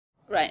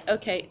Right,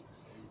 okay.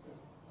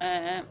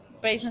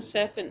 Brazen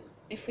serpent.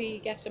 If we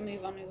get a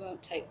move on, we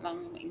won't take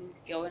long. We can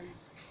go and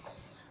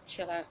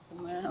chill out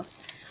somewhere else.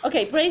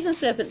 Okay, brazen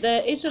serpent.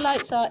 The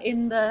Israelites are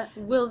in the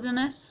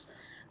wilderness,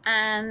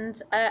 and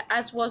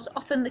as was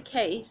often the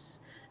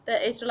case,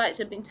 the Israelites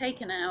had been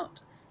taken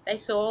out. They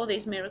saw all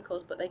these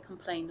miracles, but they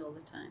complained all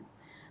the time,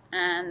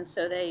 and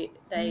so they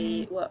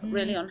were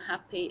really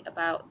unhappy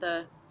about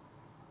the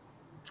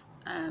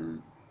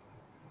um,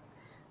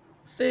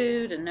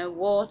 food and no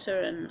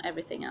water and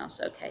everything else.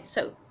 Okay,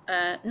 so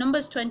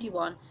Numbers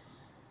 21.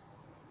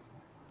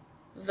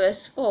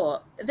 Verse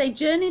 4. They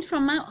journeyed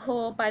from Mount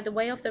Hor by the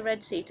way of the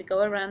Red Sea to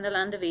go around the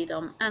land of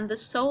Edom, and the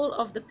soul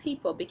of the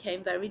people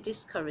became very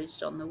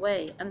discouraged on the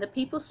way. And the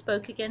people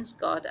spoke against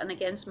God and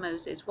against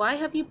Moses. Why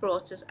have you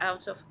brought us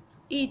out of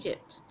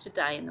Egypt to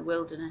die in the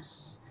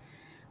wilderness?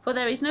 For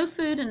there is no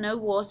food and no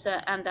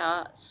water, and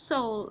our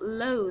soul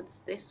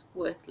loathes this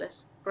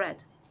worthless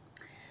bread.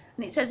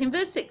 And it says in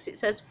verse 6, it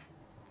says,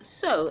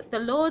 so the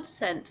Lord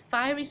sent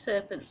fiery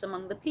serpents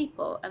among the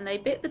people, and they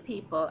bit the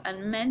people,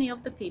 and many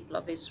of the people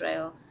of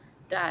Israel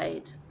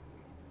died.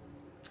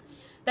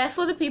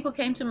 Therefore the people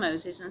came to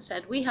Moses and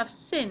said, we have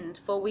sinned,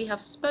 for we have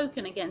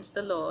spoken against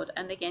the Lord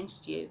and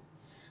against you.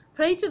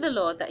 Pray to the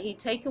Lord that he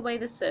take away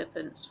the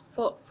serpents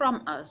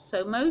from us.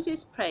 So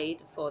Moses prayed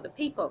for the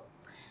people.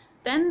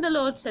 Then the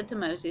Lord said to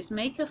Moses,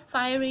 make a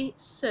fiery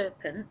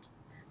serpent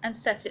and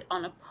set it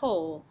on a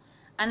pole,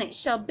 and it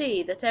shall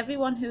be that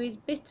everyone who is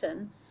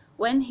bitten,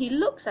 when he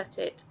looks at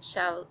it,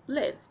 shall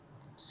live.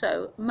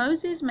 So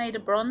Moses made a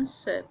bronze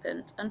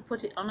serpent and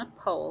put it on a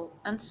pole,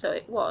 and so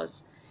it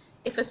was.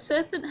 If a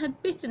serpent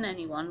had bitten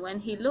anyone, when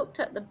he looked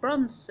at the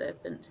bronze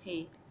serpent,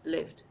 he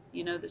lived.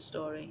 You know the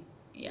story.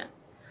 Yeah.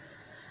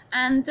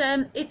 And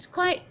it's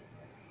quite,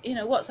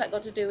 what's that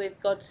got to do with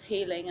God's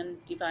healing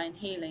and divine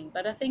healing?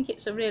 But I think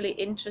it's a really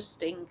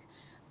interesting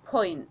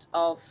point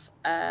of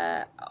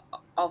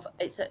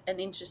it's an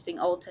interesting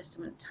Old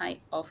Testament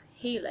type of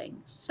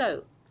healing.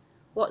 So,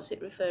 what's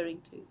it referring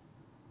to?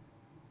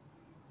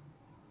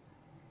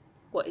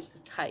 What is the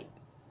type?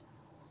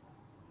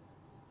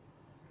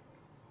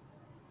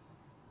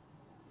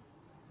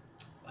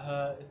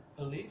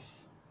 Belief.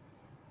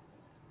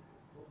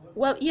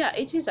 Well, yeah,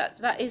 it is that.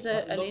 That is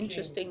Like an looking,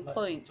 interesting like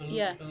point.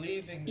 Yeah,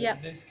 believing yeah,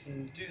 that this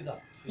can do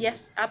that for you.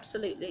 yes,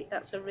 absolutely.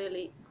 That's a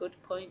really good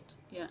point.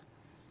 Yeah.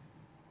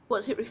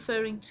 What's it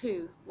referring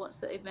to? What's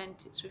the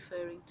event it's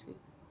referring to?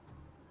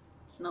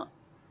 It's not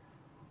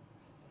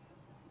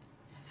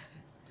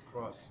The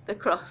cross. the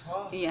cross.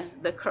 Yeah, Cross.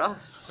 the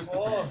cross.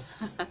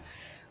 Cross.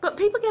 But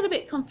people get a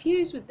bit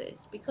confused with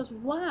this because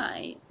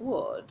why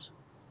would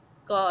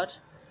God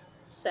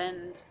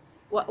send?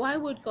 Why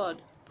would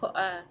God put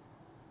a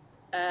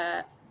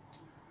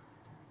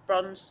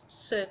bronze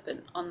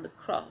serpent on the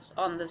cross,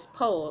 on this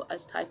pole,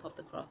 as type of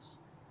the cross?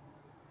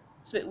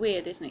 It's a bit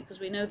weird, isn't it? Because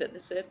we know that the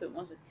serpent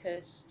was a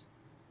cursed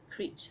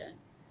creature.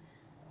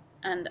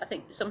 And I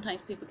think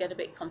sometimes people get a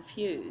bit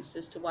confused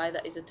as to why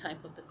that is a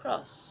type of the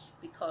cross,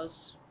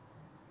 because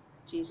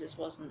Jesus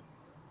wasn't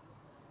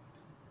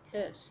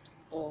cursed,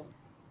 or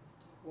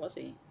was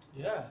he?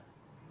 Yeah,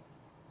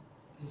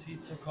 because he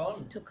took He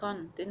on. took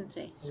on, didn't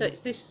he? So So it's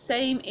this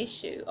same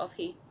issue of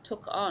he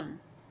took on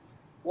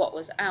what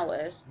was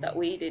ours, that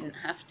we didn't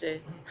have to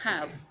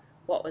have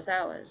what was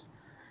ours.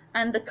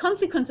 And the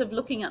consequence of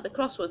looking at the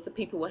cross was the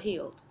people were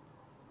healed.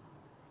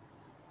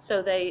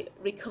 So they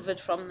recovered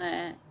from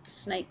their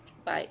snake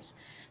bites.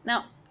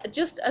 Now,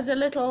 just as a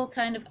little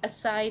kind of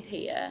aside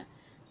here,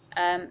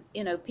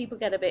 people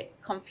get a bit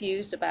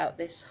confused about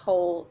this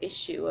whole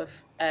issue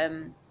of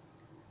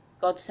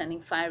God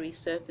sending fiery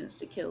serpents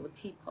to kill the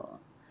people.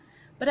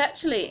 But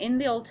actually, in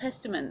the Old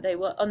Testament, they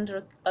were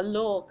under a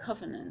law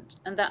covenant.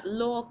 And that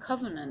law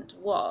covenant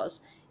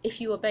was,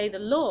 if you obey the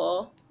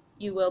law,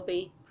 you will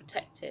be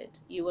protected.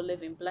 You will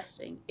live in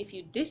blessing. If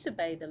you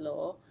disobey the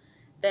law,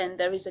 then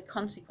there is a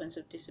consequence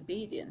of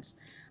disobedience.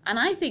 And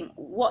I think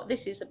what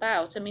this is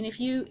about, I mean, if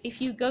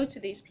you go to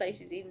these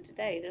places even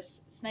today,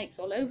 there's snakes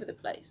all over the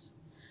place.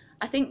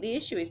 I think the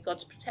issue is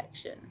God's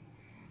protection.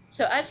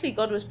 So actually,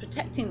 God was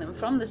protecting them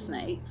from the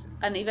snakes,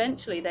 and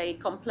eventually they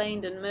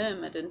complained and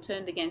murmured and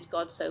turned against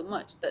God so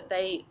much that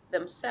they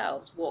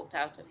themselves walked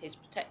out of his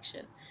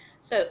protection.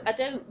 So I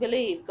don't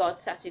believe God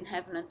sat in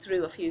heaven and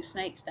threw a few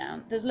snakes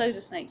down. There's loads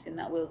of snakes in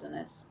that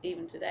wilderness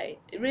even today.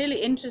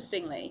 Really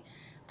interestingly,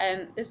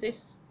 there's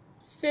this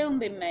film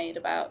been made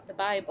about the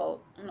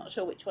Bible. I'm not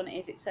sure which one it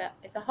is.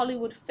 It's a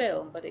Hollywood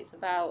film, but it's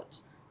about,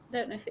 I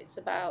don't know if it's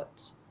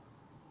about,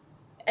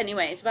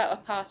 anyway, it's about a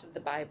part of the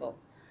Bible.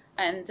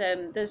 And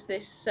there's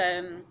this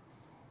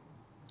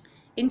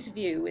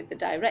interview with the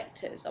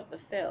directors of the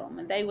film,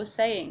 and they were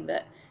saying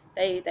that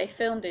they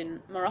filmed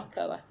in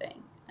Morocco, I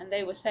think, and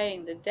they were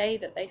saying the day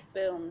that they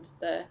filmed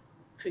the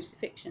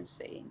crucifixion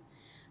scene,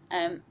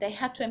 they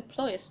had to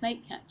employ a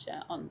snake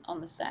catcher on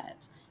the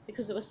set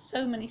because there were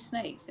so many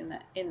snakes in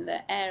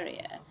the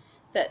area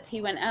that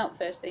he went out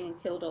first thing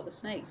and killed all the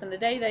snakes. And the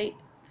day they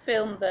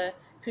filmed the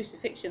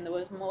crucifixion, there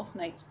was more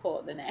snakes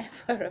caught than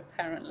ever,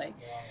 apparently.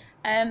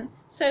 wow.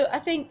 So I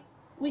think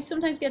we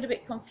sometimes get a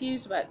bit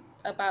confused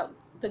about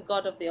the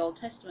God of the Old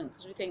Testament,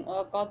 because we think,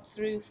 well, God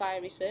threw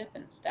fiery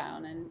serpents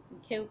down and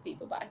killed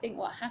people. But I think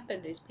what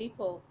happened is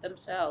people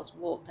themselves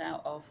walked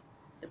out of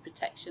the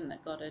protection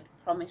that God had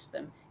promised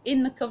them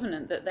in the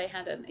covenant that they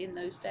had in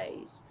those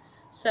days.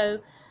 So,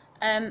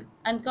 and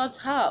God's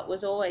heart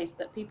was always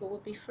that people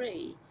would be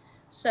free.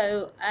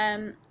 So,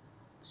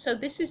 so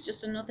this is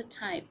just another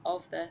type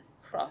of the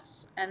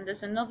cross, and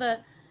there's another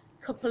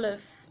couple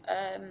of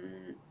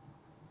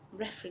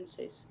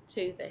references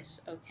to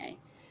this. Okay,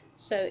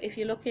 so if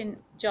you look in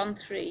John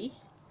 3,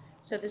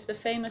 so there's the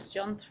famous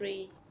John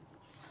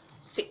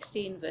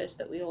 3:16 verse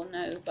that we all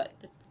know, but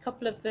the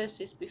couple of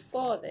verses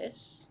before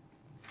this,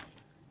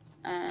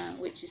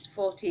 which is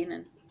 14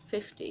 and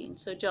 15,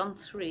 so John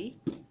 3,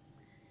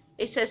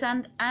 it says,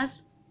 and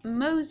as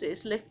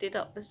Moses lifted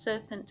up the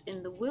serpent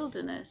in the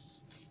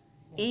wilderness,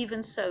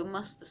 even so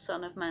must the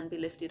Son of Man be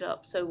lifted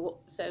up. So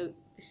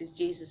this is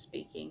Jesus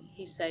speaking.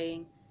 He's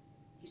saying,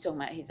 he's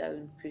talking about his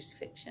own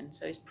crucifixion.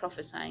 So he's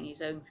prophesying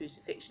his own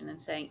crucifixion and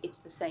saying it's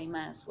the same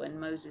as when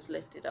Moses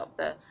lifted up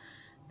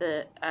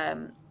the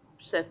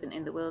serpent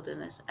in the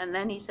wilderness. And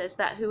then he says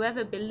that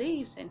whoever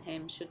believes in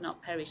him should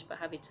not perish but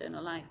have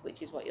eternal life,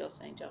 which is what you're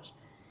saying, Josh.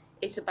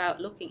 It's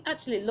about looking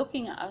at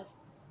a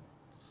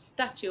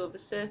statue of a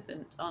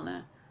serpent on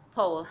a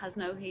pole has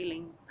no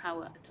healing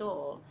power at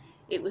all.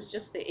 It was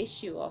just the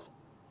issue of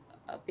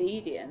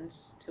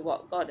obedience to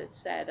what God had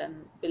said,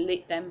 and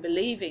them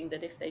believing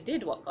that if they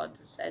did what God had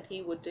said,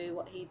 he would do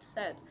what he'd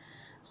said.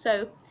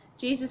 So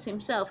Jesus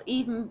himself,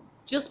 even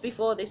just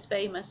before this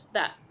famous,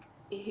 that,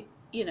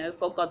 you know,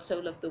 for God so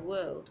loved the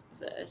world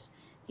verse,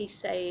 he's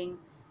saying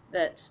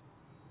that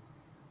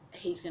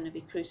he's going to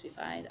be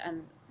crucified,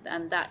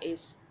 and that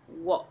is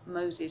what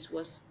Moses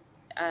was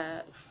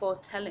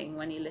foretelling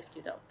when he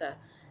lifted up the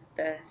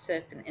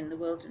serpent in the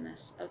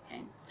wilderness.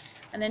 Okay,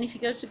 and then if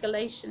you go to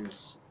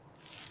Galatians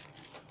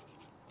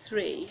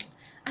 3,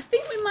 I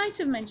think we might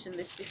have mentioned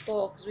this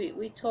before because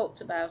we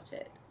talked about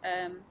it.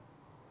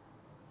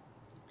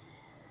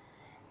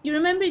 You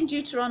remember in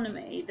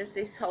Deuteronomy, there's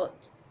this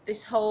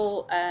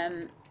whole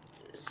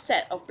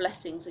set of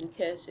blessings and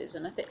curses,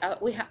 and I think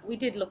we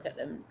did look at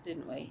them,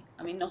 didn't we?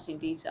 I mean, not in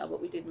detail,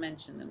 but we did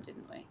mention them,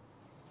 didn't we?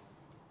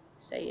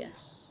 Say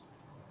yes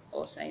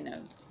or say no.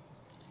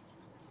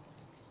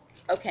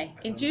 Okay,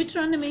 in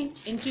Deuteronomy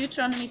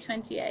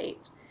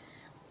 28,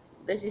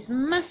 there's this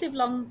massive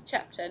long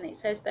chapter, and it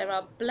says there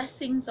are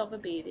blessings of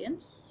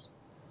obedience,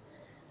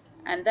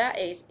 and that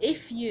is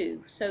if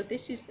you. So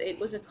it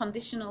was a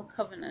conditional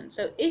covenant.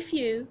 So if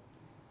you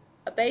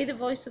obey the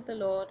voice of the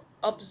Lord,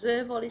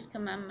 observe all his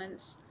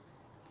commandments,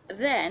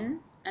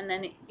 then, and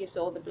then it gives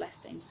all the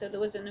blessings. So there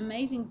was an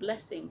amazing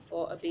blessing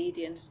for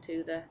obedience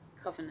to the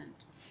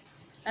covenant.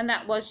 And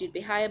that was, you'd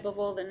be high above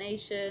all the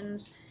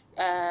nations,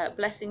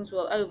 blessings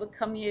will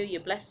overcome you,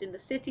 you're blessed in the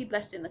city,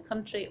 blessed in the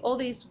country, all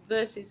these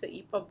verses that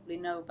you probably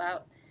know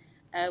about.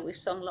 We've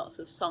sung lots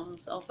of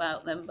songs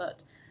about them,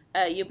 but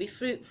you'll be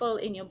fruitful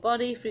in your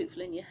body,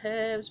 fruitful in your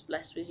herbs,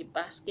 blessed with your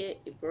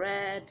basket, your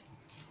bread,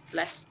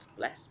 blessed,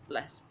 blessed,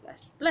 blessed,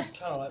 blessed, It's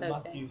blessed. kind of like Okay.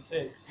 Matthew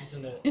 6,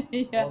 isn't it?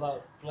 Yeah. All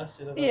that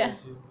blessed are Yeah,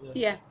 those who,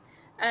 yeah.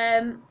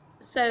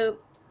 So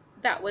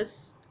that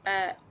was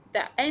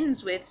that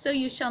ends with, so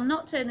you shall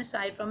not turn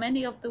aside from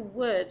any of the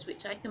words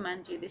which I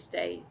command you this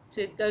day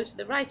to go to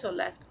the right or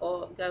left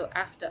or go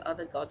after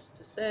other gods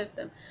to serve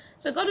them.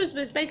 So God was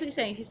basically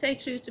saying, if you stay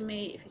true to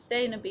me, if you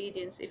stay in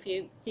obedience, if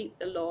you keep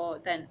the law,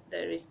 then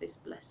there is this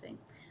blessing.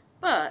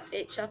 But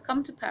it shall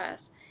come to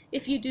pass,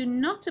 if you do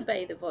not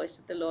obey the voice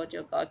of the Lord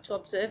your God, to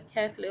observe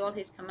carefully all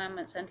his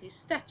commandments and his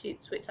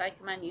statutes, which I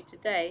command you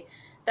today,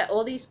 that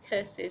all these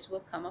curses will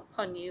come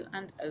upon you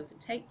and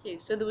overtake you.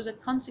 So there was a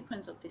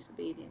consequence of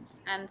disobedience.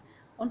 And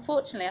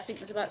unfortunately, I think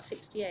there's about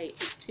 68.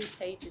 It's 2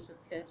 pages of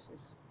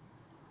curses.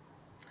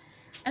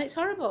 And it's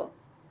horrible.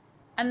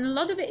 And a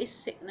lot of it is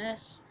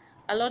sickness.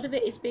 A lot of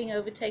it is being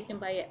overtaken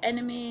by your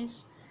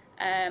enemies.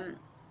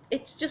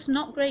 It's just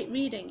not great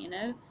reading, you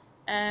know.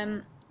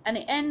 And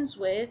it ends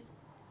with,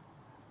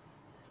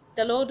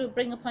 the Lord will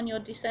bring upon your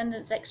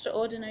descendants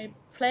extraordinary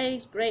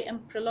plagues, great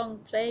and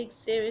prolonged plagues,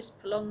 serious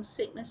prolonged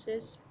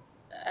sicknesses.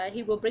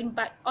 He will bring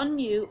back on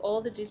you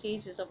all the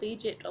diseases of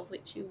Egypt of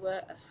which you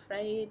were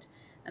afraid,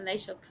 and they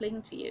shall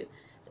cling to you.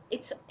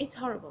 It's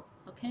horrible,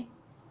 okay?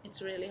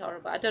 It's really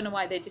horrible. I don't know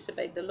why they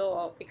disobeyed the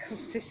law,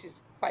 because this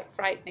is quite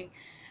frightening.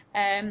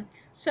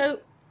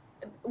 So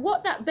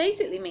what that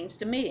basically means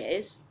to me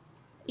is,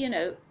 you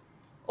know,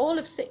 all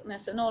of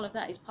sickness and all of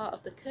that is part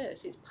of the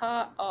curse. It's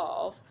part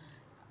of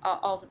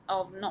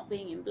not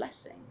being in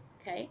blessing.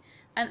 Okay,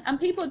 and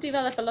people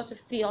develop a lot of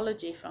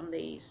theology from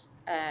these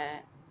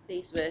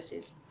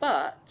verses,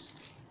 but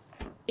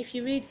if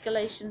you read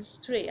Galatians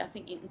 3, I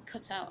think you can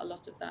cut out a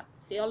lot of that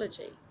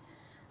theology.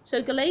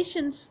 So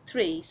Galatians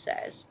 3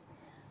 says,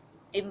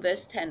 in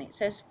verse 10, it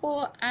says,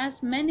 for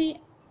as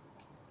many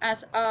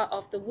as are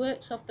of the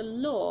works of the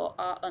law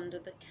are under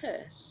the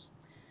curse.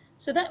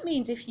 So that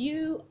means if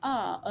you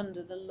are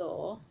under the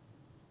law,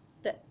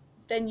 that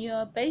then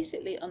you're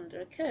basically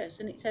under a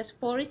curse. And it says,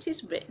 for it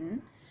is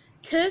written,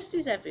 Cursed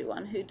is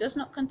everyone who does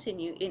not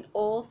continue in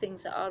all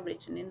things that are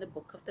written in the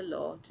book of the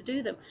law to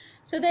do them.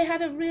 So they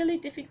had a really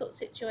difficult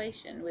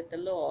situation with the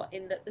law,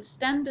 in that the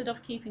standard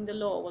of keeping the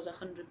law was 100%.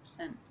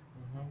 Mm-hmm.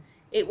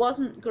 It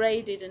wasn't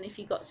graded, and if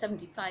you got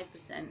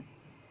 75%,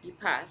 you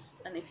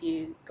passed, and if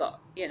you got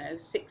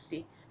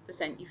 60%,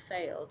 you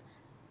failed.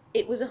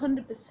 It was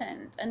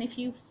 100%, and if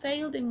you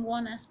failed in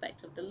one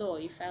aspect of the law,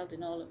 you failed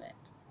in all of it.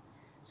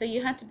 So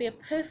you had to be a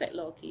perfect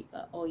law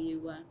keeper, or you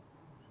were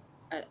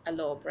a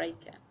law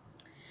breaker.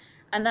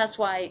 And that's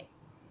why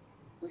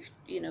we've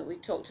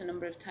talked a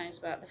number of times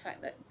about the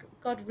fact that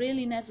God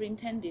really never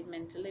intended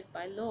men to live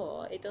by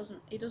law. It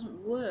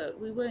doesn't work.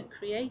 We weren't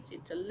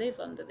created to live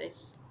under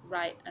this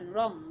right and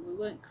wrong. We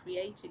weren't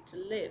created to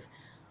live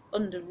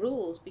under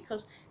rules,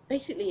 because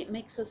basically it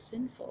makes us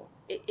sinful.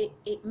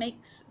 It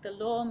makes the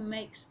law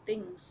makes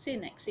things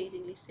sin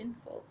exceedingly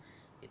sinful.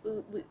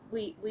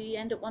 We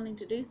end up wanting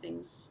to do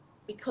things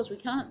because we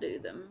can't do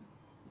them,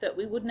 that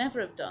we would never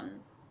have done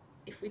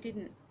if we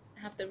didn't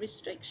have the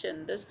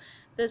restriction.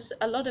 There's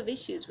a lot of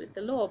issues with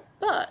the law,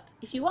 but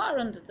if you are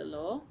under the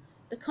law,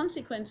 the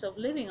consequence of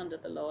living under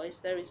the law is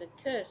there is a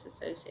curse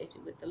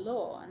associated with the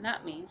law, and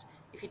that means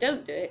if you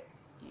don't do it,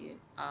 you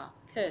are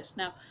cursed.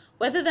 Now,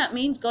 whether that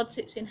means God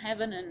sits in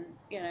heaven and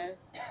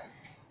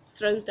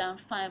throws down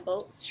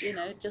firebolts,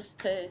 just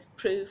to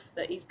prove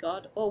that he's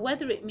God, or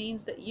whether it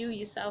means that you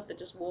yourself are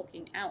just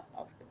walking out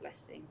of the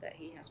blessing that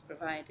he has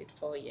provided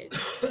for you,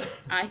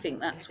 I think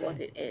that's what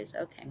it is.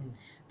 Okay.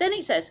 Then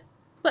he says,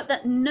 but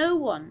that no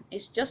one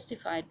is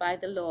justified by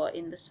the law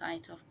in the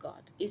sight of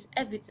God is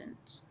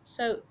evident.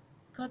 So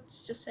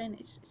God's just saying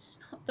it's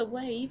not the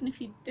way. Even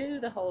if you do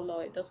the whole law,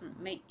 it doesn't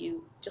make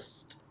you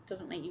just,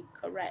 doesn't make you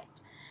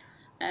correct.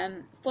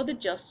 For the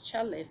just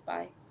shall live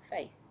by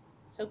faith.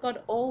 So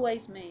God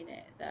always made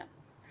it that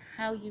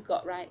how you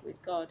got right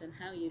with God and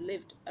how you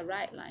lived a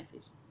right life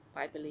is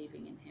by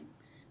believing in him.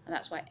 And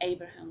that's why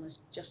Abraham was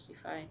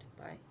justified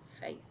by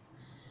faith.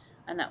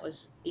 And that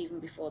was even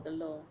before the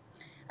law.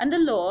 And the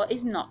law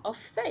is not of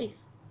faith,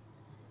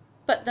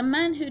 but the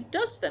man who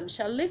does them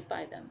shall live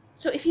by them.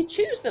 So if you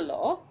choose the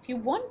law, if you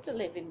want to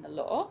live in the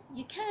law,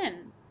 you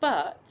can,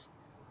 but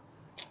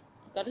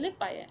you've got to live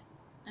by it.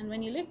 And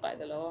when you live by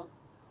the law,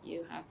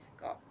 you have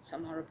got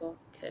some horrible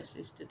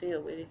curses to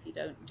deal with if you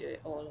don't do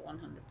it all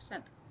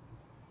 100%.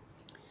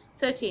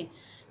 13.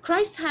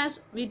 Christ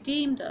has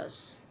redeemed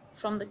us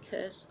from the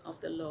curse of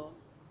the law.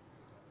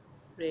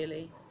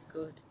 Really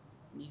good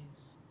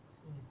news.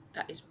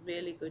 That is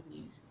really good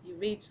news. You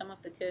read some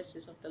of the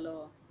curses of the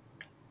law,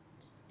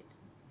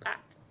 it's bad,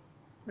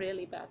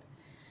 really bad.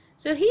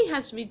 So he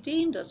has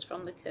redeemed us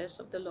from the curse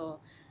of the law.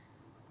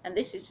 And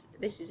this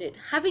is it.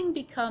 Having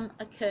become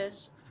a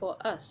curse for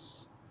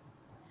us.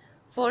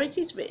 For it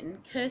is written,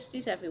 cursed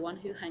is everyone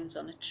who hangs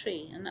on a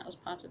tree. And that was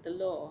part of the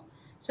law.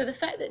 So the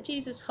fact that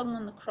Jesus hung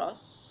on the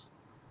cross,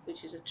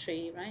 which is a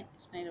tree, right?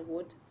 It's made of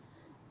wood,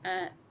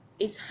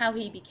 is how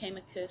he became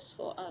a curse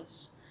for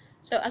us.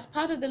 So as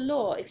part of the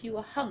law, if you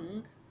were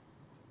hung,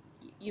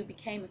 you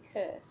became a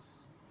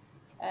curse,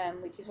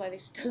 which is why they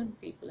stoned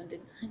people and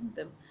didn't hang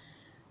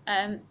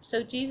them.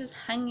 So Jesus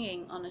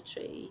hanging on a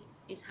tree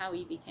is how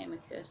he became a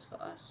curse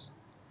for us.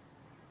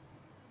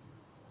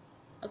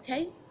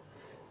 Okay,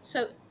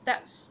 so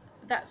that's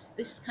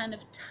this kind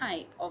of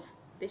type of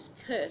this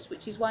curse,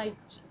 which is why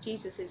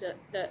Jesus is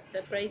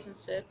the brazen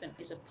serpent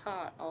is a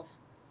part of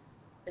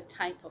the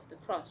type of the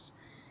cross.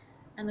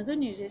 And the good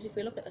news is, if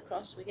we look at the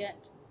cross, we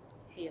get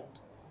healed,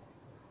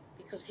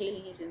 because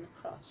healing is in the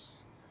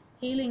cross.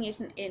 Healing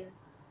isn't in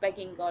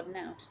begging God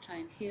now to try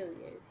and heal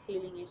you.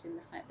 Healing is in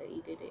the fact that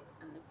he did it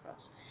on the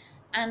cross.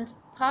 And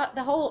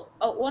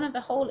one of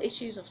the whole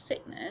issues of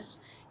sickness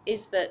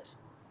is that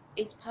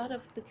it's part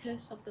of the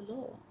curse of the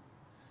law.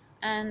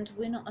 And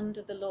we're not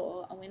under the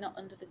law, and we're not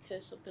under the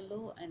curse of the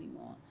law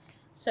anymore.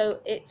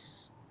 So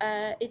it's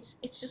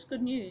just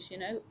good news,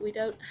 We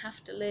don't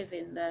have to live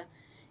in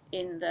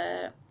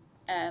the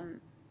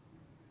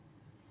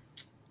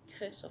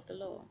curse of the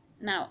law.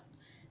 Now,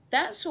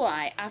 that's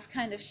why I've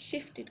kind of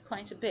shifted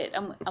quite a bit,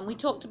 and we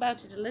talked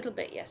about it a little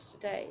bit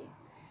yesterday,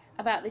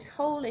 about this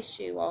whole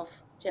issue of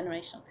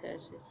generational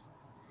curses,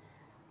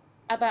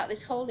 about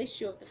this whole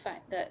issue of the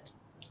fact that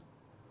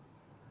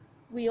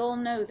we all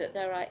know that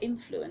there are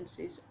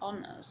influences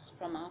on us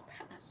from our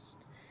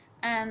past,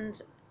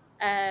 and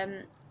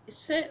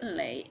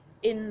certainly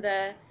in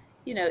the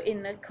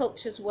in the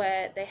cultures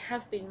where they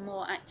have been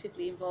more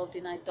actively involved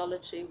in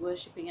idolatry,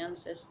 worshipping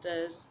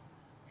ancestors,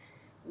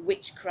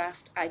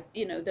 witchcraft,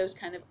 those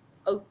kind of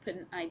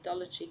open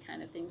idolatry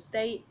kind of things,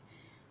 they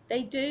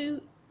do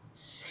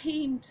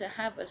seem to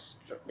have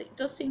it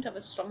does seem to have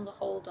a stronger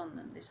hold on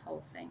them, this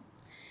whole thing.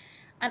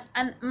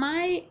 And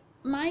my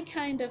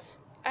kind of,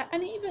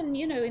 and even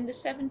in the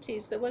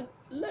 70s there were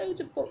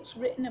loads of books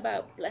written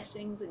about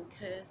blessings and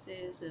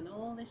curses and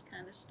all this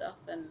kind of stuff,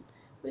 and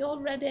we all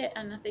read it,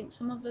 and I think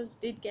some of us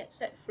did get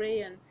set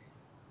free. And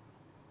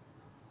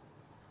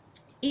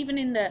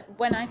even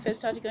when I first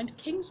started going to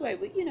Kingsway,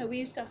 we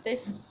used to have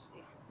these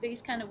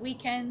kind of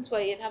weekends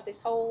where you'd have this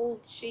whole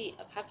sheet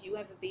of have you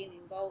ever been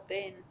involved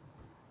in.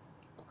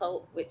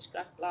 occult,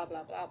 witchcraft, blah,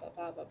 blah, blah, blah,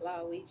 blah, blah,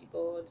 blah, Ouija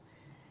board.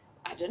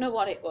 I don't know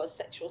what it was,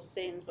 sexual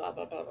sins, blah,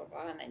 blah, blah, blah,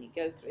 blah. And then you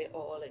go through it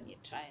all and you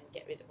try and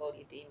get rid of all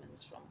your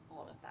demons from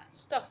all of that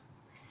stuff.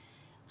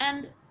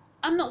 And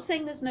I'm not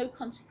saying there's no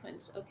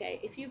consequence, okay?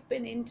 If you've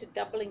been into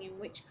dabbling in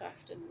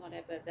witchcraft and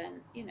whatever,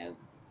 then,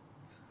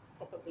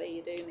 probably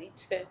you do need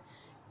to,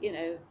 you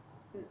know,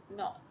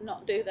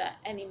 not do that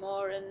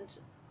anymore and,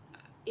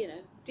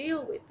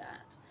 deal with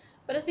that.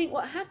 But I think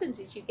what happens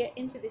is you get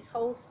into this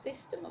whole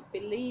system of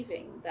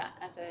believing that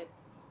as a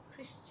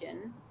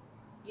Christian,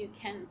 you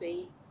can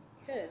be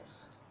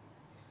cursed.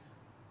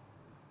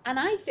 And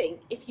I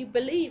think if you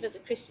believe as a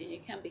Christian you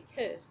can be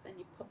cursed, then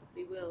you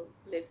probably will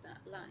live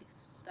that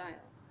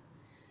lifestyle.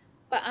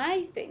 But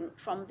I think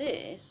from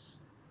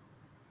this,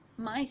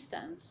 my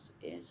stance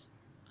is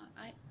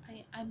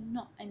I'm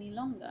not any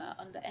longer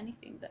under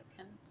anything that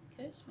can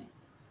curse me.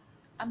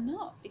 I'm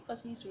not,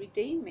 because he's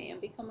redeemed me and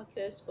become a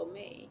curse for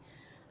me.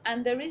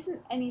 And there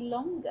isn't any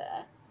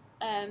longer,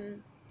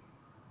 there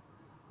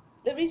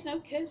is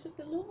no curse of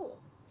the law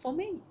for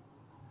me.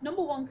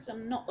 Number one, because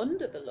I'm not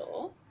under the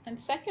law. And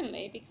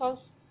secondly,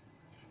 because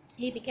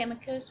he became a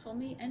curse for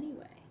me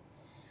anyway.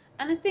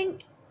 And I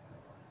think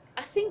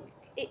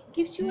it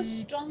gives you a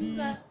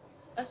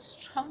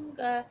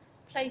stronger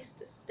place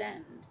to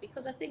stand,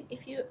 because I think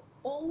if you're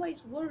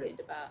always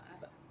worried about,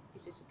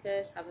 is this a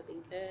curse? Have I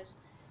been cursed?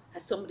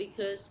 Has somebody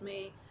cursed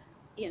me?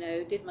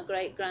 Did my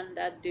great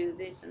granddad do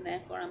this and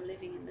therefore I'm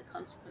living in the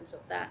consequence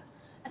of that?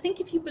 I think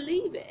if you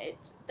believe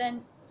it,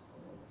 then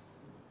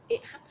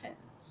it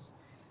happens.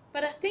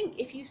 But I think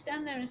if you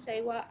stand there and say,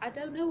 well, I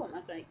don't know what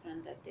my great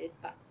granddad did,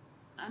 but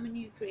I'm a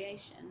new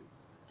creation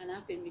and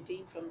I've been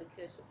redeemed from the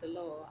curse of the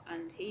law,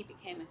 and he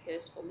became a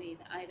curse for me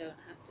that I don't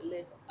have to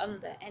live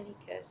under any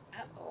curse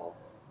at all,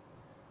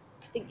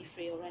 I think you're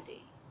free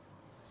already.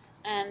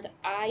 And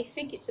I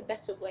think it's a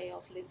better way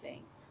of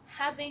living.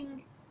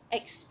 Having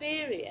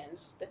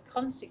experienced the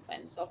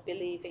consequence of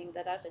believing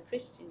that as a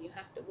Christian you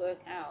have to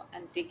work out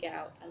and dig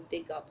up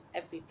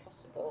every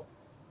possible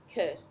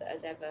curse that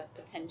has ever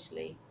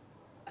potentially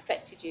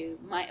affected you,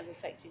 might have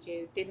affected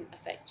you, didn't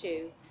affect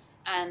you,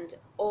 and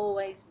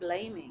always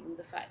blaming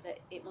the fact that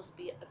it must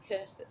be a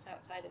curse that's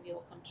outside of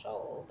your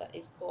control that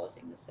is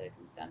causing the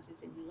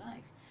circumstances in your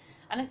life.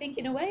 And I think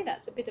in a way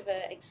that's a bit of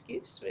an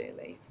excuse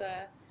really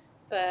for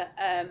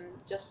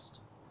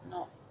just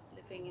not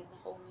living in the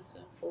wholeness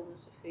and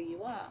fullness of who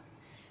you are.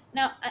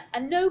 Now, I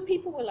know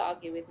people will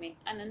argue with me,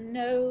 and I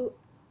know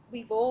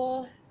we've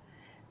all,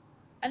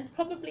 and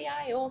probably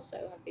I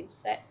also, have been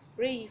set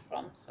free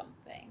from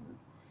something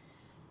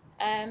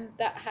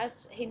that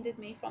has hindered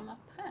me from my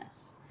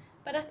past.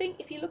 But I think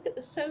if you look at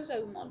the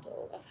sozo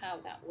model of how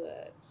that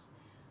works,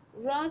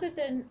 rather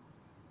than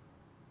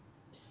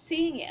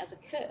seeing it as a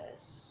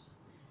curse,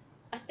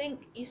 I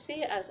think you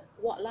see it as,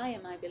 what lie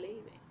am I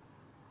believing?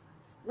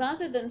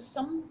 Rather than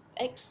some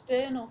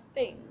external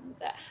thing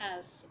that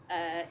has,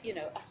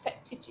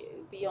 affected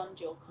you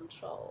beyond your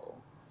control.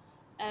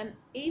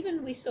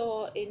 Even we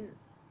saw in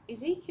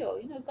Ezekiel,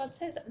 God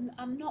says,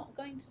 I'm not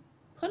going to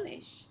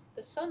punish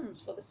the sons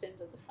for the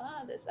sins of the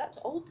fathers. That's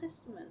Old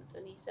Testament.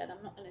 And he said,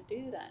 I'm not going to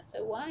do that.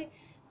 So why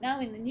now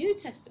in the New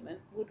Testament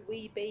would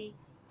we be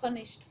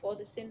punished for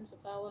the sins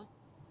of our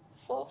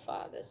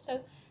forefathers?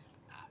 So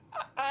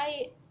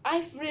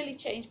I've really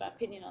changed my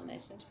opinion on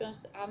this. And to be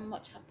honest, I'm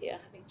much happier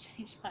having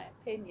changed my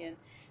opinion,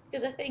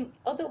 because I think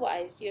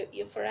otherwise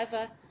you're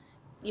forever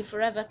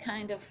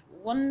kind of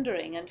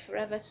wondering and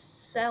forever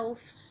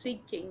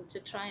self-seeking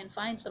to try and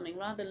find something,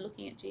 rather than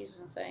looking at Jesus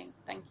and saying,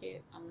 thank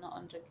you, I'm not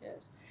under a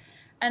curse.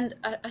 And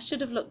I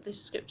should have looked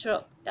this scripture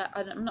up.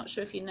 I'm not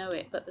sure if you know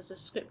it, but there's a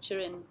scripture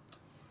in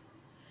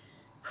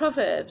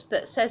Proverbs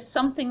that says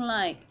something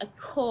like a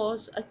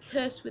curse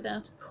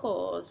without a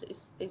cause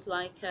is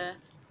like a,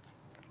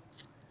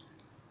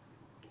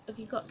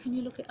 can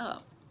you look it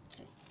up?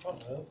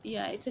 Proverbs.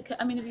 Yeah,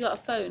 I mean, if you got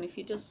a phone, if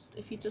you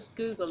just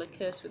Google a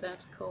curse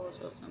without a cause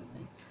or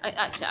something.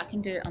 I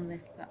can do it on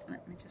this, but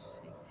let me just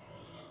see.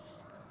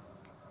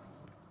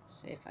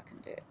 See if I can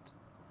do it.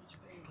 Which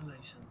bit in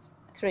Galatians?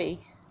 3.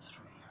 3.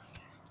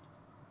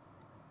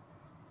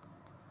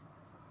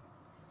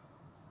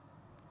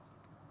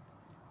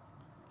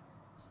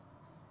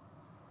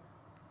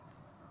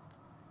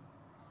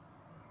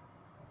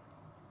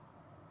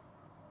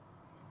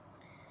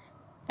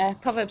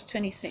 Proverbs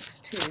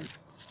 26:2.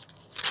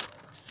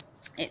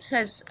 It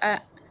says,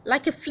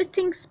 like a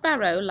flitting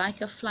sparrow,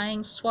 like a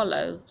flying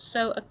swallow,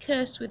 so a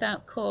curse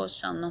without cause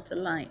shall not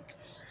alight.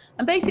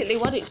 And basically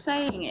what it's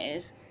saying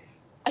is,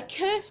 a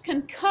curse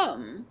can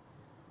come,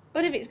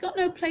 but if it's got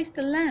no place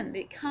to land,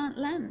 it can't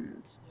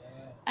land.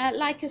 Yeah.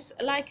 Like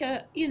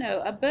a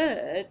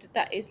bird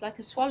that is like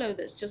a swallow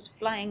that's just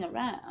flying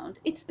around.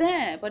 It's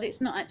there, but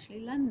it's not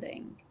actually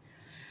landing.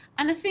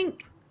 And I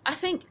think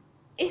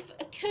if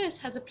a curse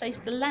has a place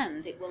to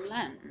land, it will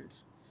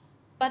land.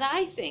 But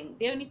I think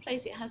the only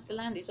place it has to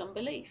land is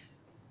unbelief.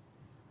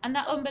 And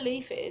that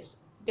unbelief is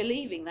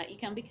believing that you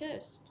can be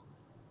cursed,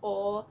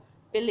 or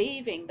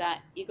believing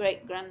that your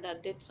great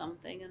granddad did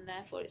something and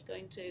therefore it's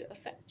going to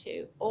affect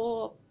you,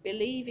 or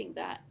believing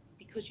that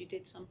because you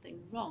did something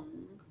wrong,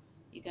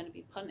 you're going to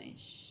be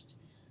punished,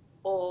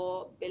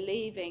 or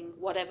believing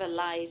whatever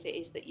lies it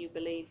is that you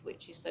believe,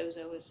 which your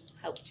sozo has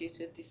helped you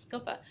to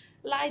discover.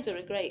 Lies are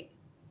a great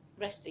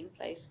resting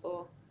place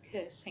for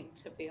cursing,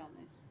 to be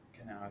honest.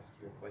 Can I ask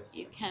you a question?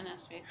 You can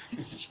ask me a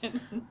question.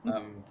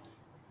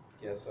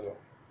 Yeah, so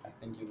I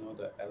think you know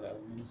the LL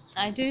Ministries.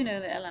 I do know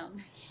the LL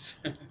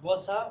ministry.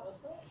 What's that?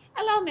 What's that?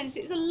 LL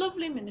ministry, it's a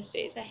lovely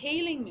ministry, it's a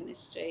healing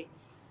ministry,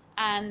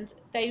 and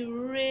they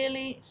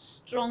really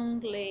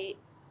strongly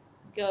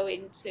go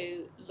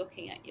into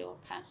looking at your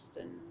past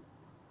and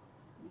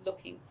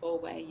looking for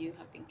where you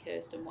have been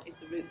cursed and what is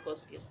the root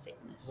cause of your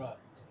sickness. Right.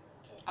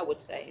 Okay. I would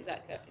say, is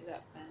that fair?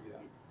 Yeah.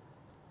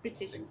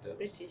 British, I think that's,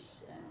 British.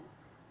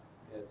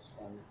 yeah, it's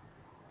from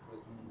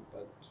Britain,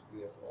 but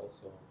we have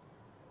also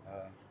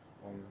uh,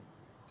 one.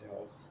 They are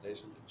also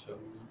stationed in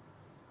Germany,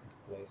 and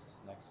the place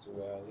is next to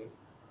where I live.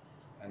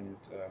 And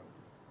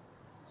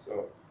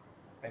so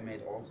I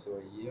made also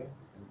a year,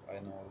 and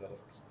I know a lot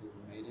of people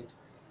who made it.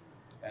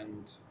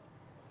 And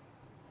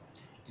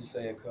you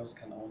say a curse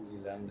can only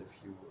land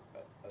if you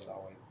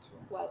allow it to.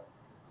 Well,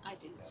 I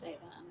didn't Yeah. say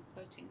that. I'm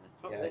quoting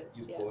the Yeah,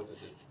 proverbs. you quoted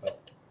it, but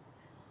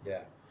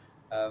yeah.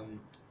 Um,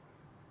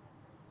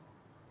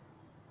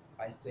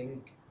 I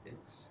think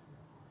it's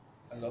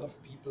a lot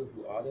of people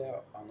who are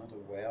there are not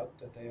aware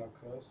that they are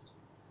cursed.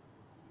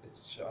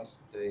 It's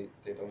just they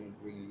don't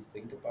really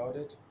think about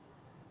it.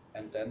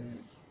 And then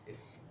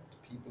if the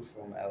people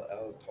from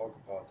LL talk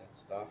about that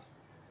stuff,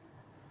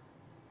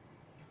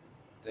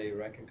 they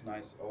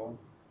recognize, oh,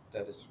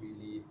 that is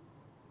really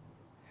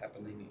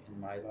happening in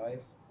my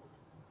life,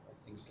 or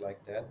things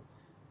like that.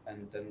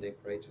 And then they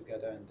pray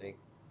together and they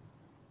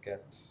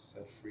get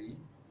set free.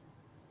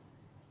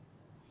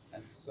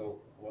 And so,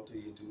 what do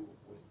you do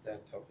with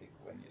that topic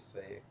when you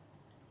say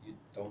you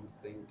don't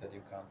think that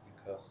you can't be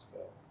cursed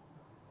for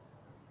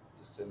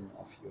the sin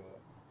of your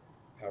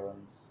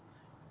parents?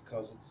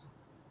 Because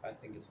I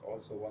think it's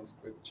also one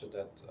scripture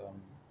that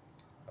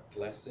a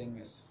blessing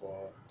is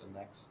for the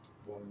next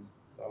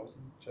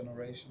 1,000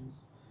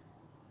 generations,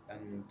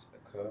 and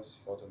a curse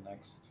for the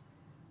next,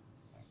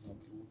 I have no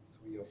clue,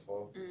 3 or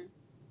 4 Mm.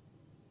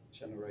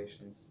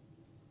 generations.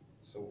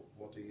 So,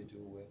 what do you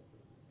do with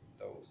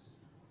those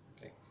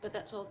things? But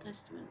that's Old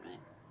Testament, right?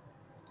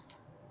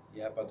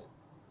 Yeah, but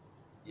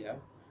yeah,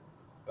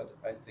 but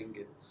I think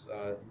it's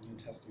New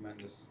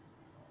Testament is,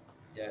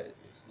 yeah,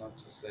 it's not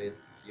to say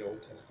the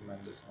Old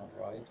Testament is not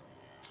right.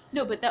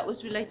 No, but that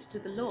was related to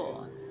the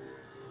law.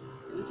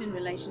 It was in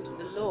relation to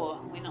the law,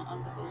 and we're not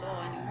under the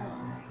law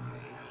anymore.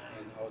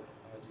 And how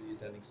do you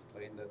then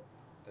explain that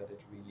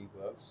it really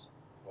works?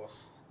 What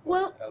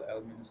Well,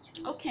 LL Ministries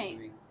is okay.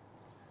 doing?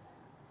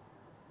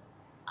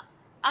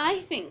 I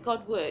think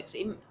God works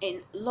in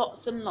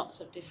lots and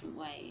lots of different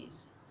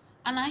ways.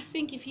 And I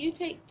think if you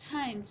take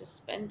time to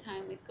spend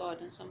time with God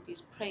and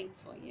somebody's praying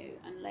for you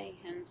and laying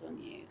hands on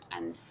you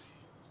and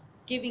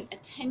giving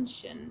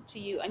attention to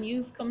you, and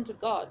you've come to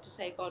God to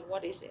say, God,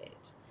 what is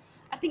it?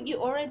 I think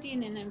you're already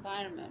in an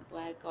environment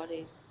where God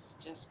is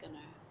just going to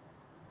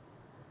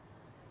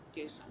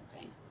do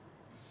something.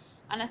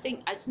 And I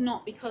think it's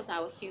not because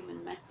our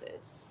human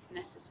methods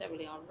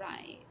necessarily are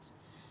right.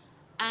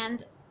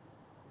 And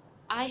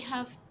I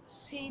have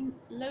seen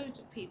loads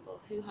of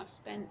people who have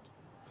spent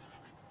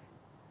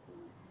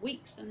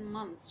weeks and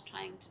months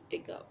trying to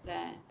dig up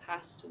their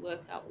past to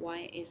work out why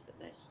it is that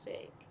they're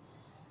sick,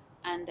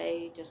 and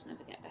they just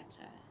never get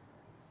better.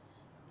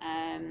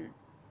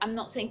 I'm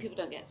not saying people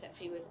don't get set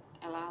free with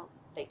LL,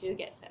 they do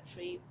get set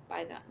free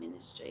by that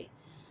ministry.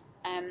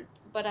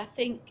 But I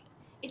think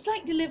it's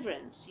like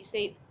deliverance. You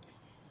see,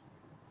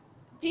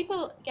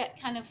 people get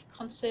kind of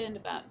concerned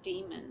about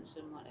demons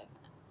and whatever.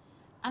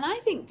 And I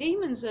think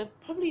demons are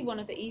probably one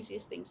of the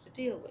easiest things to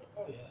deal with.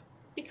 Oh yeah.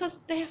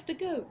 Because they have to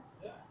go.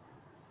 Yeah.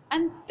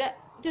 And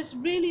there's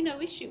really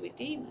no issue with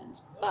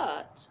demons. No.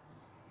 But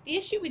the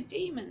issue with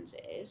demons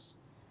is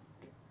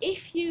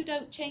if you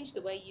don't change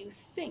the way you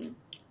think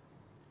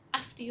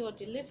after you're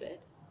delivered,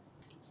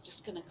 it's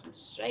just going to come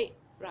straight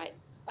right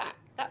back.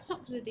 That's not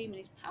because the demon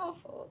is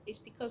powerful, it's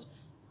because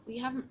we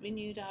haven't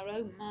renewed our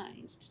own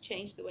minds to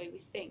change the way we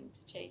think,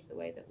 to change the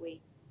way that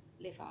we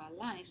live our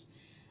lives.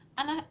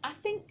 And I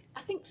think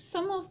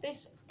some of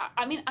this,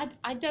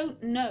 I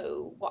don't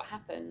know what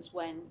happens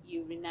when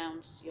you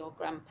renounce your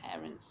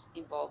grandparents'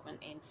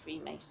 involvement in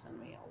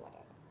Freemasonry or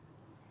whatever.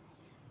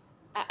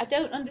 I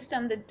don't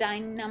understand the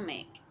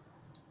dynamic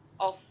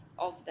of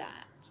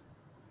that.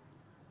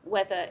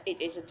 Whether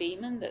it is a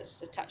demon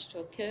that's attached to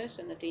a curse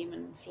and the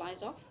demon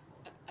flies off,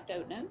 I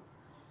don't know.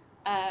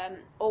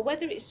 Or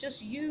whether it's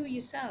just you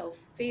yourself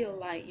feel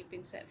like you've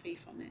been set free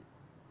from it,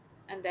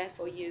 and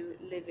therefore you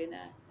live in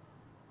a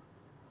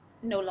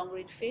no longer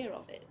in fear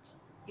of it.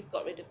 You've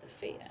got rid of the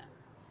fear.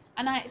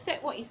 And I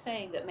accept what you're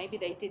saying, that maybe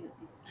they didn't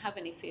have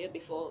any fear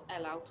before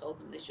LL told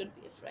them they should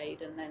be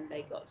afraid, and then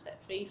they got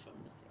set free from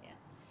the fear.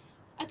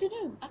 I don't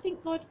know. I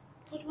think God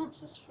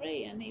wants us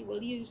free, and He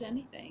will use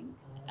anything.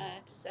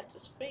 to set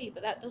us free.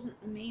 But that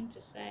doesn't mean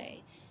to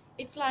say,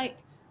 it's like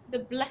the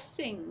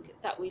blessing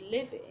that we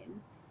live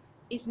in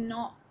is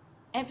not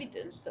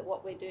evidence that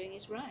what we're doing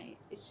is right.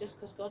 It's just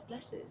because God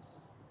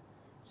blesses.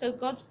 So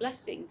God's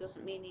blessing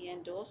doesn't mean he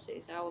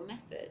endorses our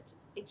method.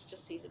 It's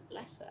just he's a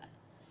blesser.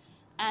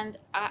 And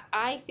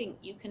I think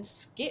you can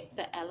skip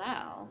the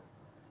LL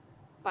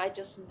by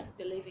just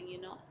believing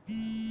you're not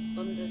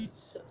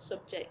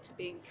subject to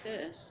being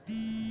cursed.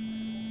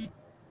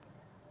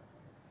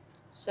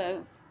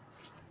 So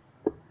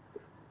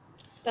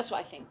that's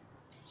what I think.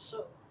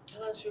 So,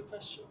 can I ask you a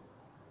question?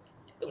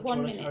 Or do you 1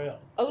 want to minute. carry on?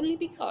 Only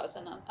because,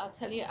 and I'll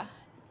tell you,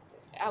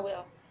 I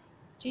will.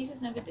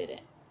 Jesus never did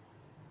it.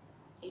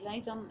 He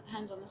laid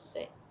hands on the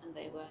sick and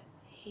they were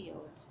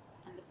healed.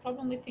 And the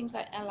problem with things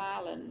like El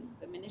Al and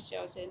the ministry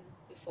I was in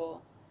before,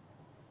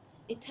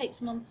 it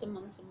takes months and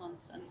months and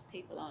months, and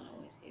people aren't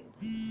always healed.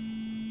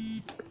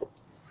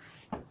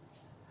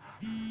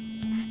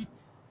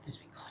 This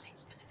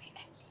recording's going to be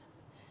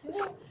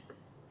excellent.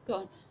 Go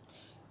on.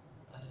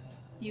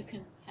 You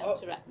can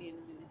counteract me in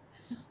a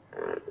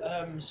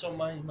minute. So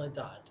my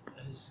dad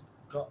has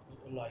got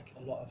like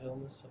a lot of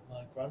illness that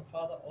my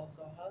grandfather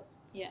also has.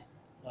 Yeah.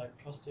 Like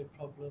prostate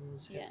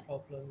problems, hip Yeah.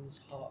 problems,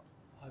 heart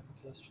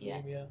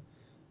Yeah. hypercholesteremia,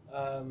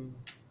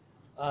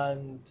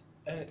 and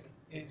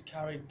it's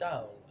carried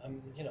down.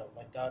 And you know,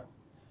 my dad,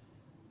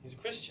 he's a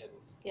Christian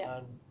Yeah.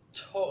 and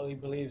totally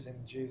believes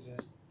in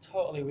Jesus.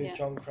 Totally with Yeah.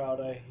 John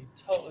Crowder. He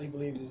totally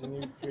believes he's a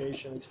new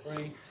creation. He's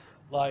free.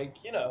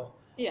 Like you know,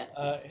 Yeah.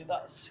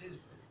 that's his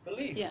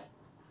belief. Yeah.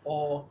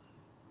 Or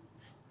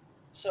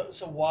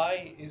so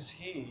why is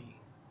he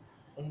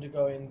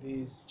undergoing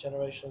these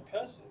generational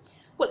curses?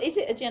 Well, is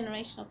it a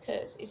generational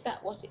curse? Is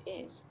that what it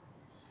is?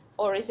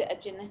 Or is it a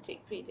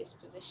genetic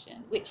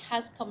predisposition which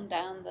has come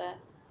down the.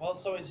 Well,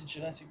 so it's a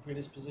genetic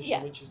predisposition,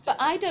 Yeah, which is but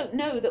different. I don't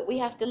know that we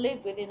have to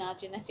live within our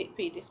genetic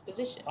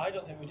predisposition. I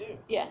don't think we do.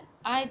 Yeah,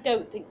 I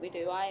don't think we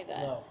do either.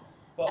 No,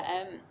 but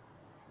Um,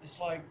 it's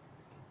like,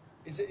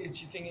 is it? Do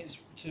you think it's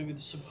to do with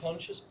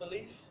subconscious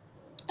belief?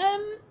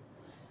 um,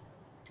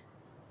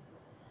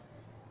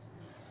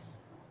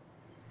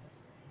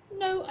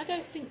 no, I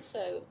don't think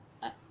so.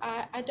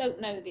 I don't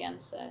know the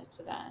answer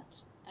to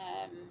that.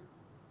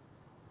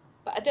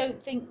 But I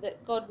don't think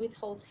that God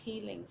withholds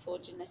healing for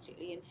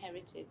genetically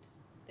inherited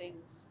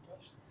things.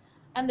 Gosh.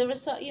 And there are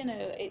so,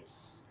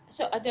 it's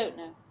so I don't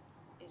know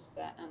is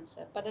that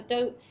answer. But I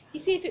don't. You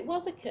see, if it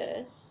was a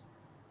curse,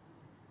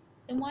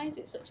 then why is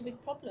it such a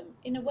big problem?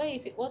 In a way,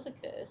 if it was a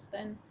curse,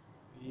 then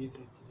Be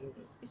easier to deal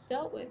with. it's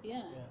dealt with,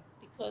 yeah, Yeah.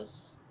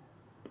 because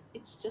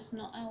it's just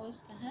not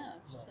ours to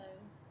have. No. So,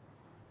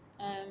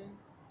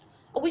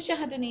 I wish I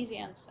had an easy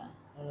answer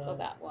for Uh,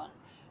 that one,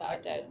 but I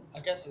don't. I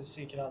guess it's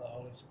seeking out the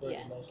Holy Spirit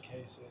Yeah, in those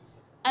cases.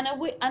 and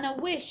I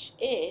wish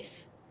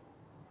if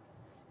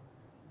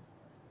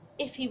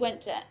he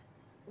went to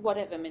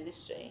whatever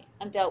ministry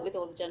and dealt with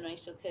all the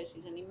generational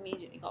curses and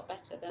immediately got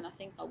better, then I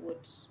think I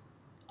would.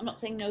 I'm not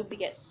saying nobody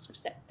gets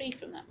set free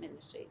from that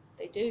ministry.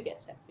 They do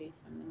get set free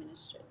from the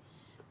ministry.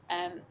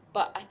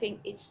 But I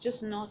think it's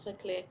just not a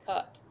clear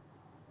cut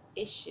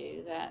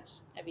issue that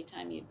every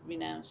time you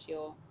renounce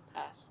your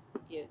past,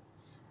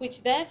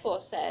 which therefore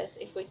says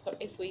if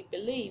we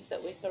believe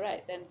that we're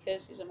correct, then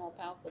curses are more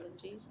powerful than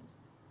Jesus,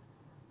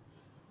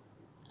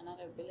 and I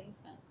don't believe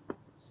that.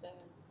 So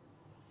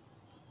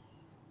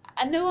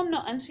I know I'm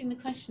not answering the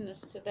question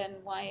as to then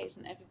why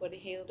isn't everybody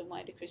healed and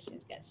why do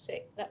Christians get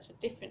sick. That's a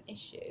different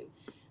issue,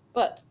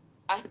 but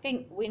I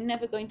think we're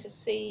never going to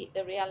see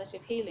the reality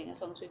of healing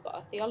as long as we've got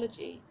our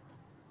theology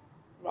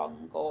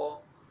wrong or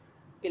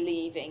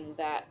believing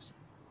that.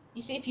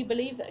 You see, if you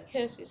believe that a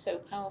curse is so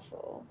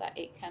powerful that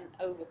it can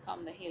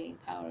overcome the healing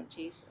power of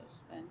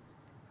Jesus, then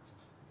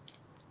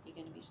you're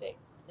going to be sick.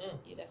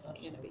 You're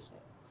definitely going to be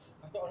sick.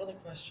 I've got another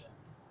question.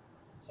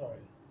 Sorry.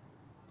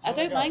 I Do you want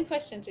don't to go? mind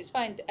questions. It's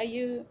fine. Are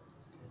you?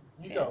 It's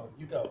good. You Yeah. go.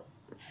 You go.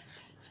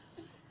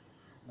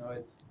 No,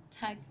 it's.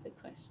 Tag the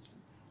question.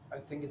 I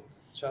think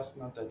it's just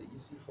not that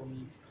easy for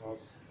me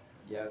because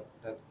yeah,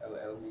 that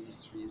LL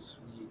ministry is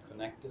really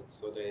connected.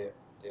 So they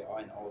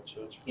are in our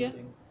church Yeah.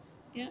 building,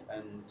 Yeah.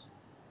 and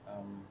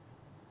um,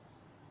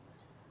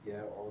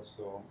 yeah,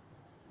 also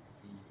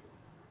the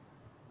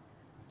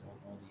I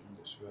don't know the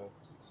English word.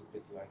 It's a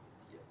bit like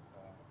the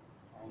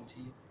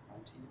auntie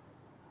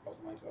of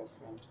my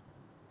girlfriend.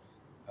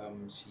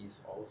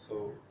 She's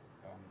also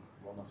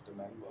one of the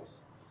members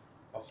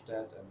of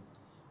that, and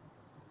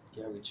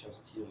yeah, we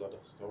just hear a lot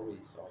of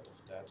stories out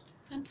of that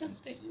and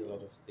Fantastic. see a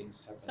lot of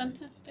things happening in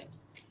Fantastic.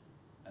 it.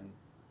 And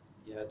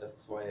yeah,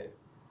 that's why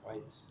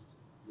it's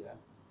yeah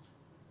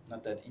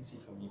not that easy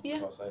for me Yeah.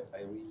 because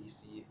I really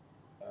see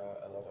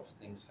a lot of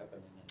things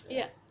happening in there.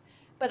 Yeah.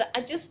 But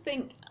I just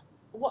think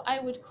what I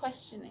would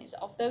question is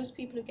of those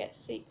people who get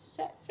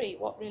set free,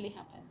 what really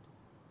happened?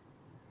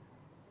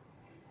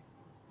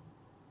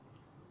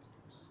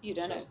 It's You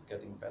don't know. just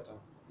getting better.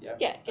 Yeah,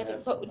 Yeah, I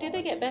have but did no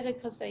they get idea. better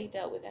because they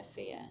dealt with their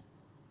fear?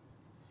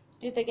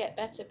 Did they get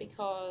better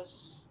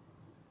because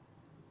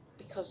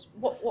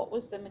what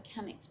was the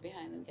mechanics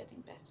behind them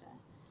getting better?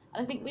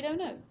 And I think we don't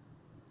know.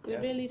 We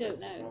Yeah, really don't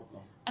that's the know.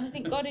 problem. And I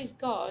think God is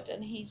God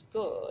and He's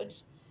good.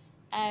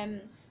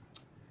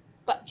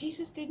 But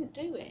Jesus didn't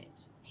do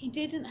it. He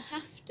didn't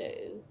have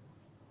to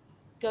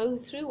go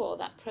through all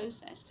that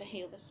process to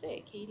heal the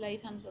sick. He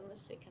laid hands on the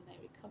sick and they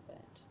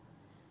recovered.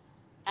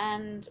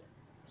 And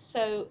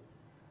so,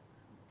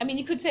 I mean,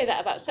 you could say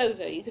that about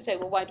sozo. You could say,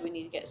 well, why do we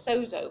need to get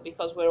sozo?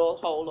 Because we're all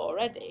whole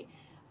already.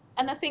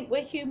 And I think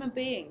we're human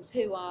beings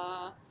who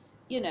are,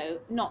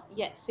 not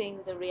yet seeing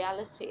the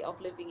reality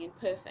of living in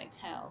perfect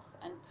health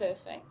and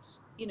perfect,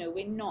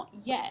 we're not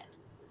yet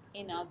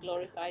in our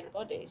glorified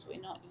bodies.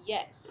 We're not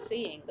yet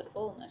seeing the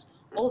fullness,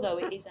 although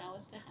it is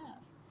ours to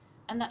have.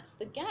 And that's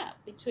the gap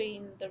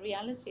between the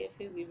reality of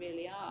who we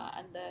really are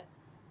and the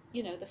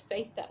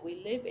faith that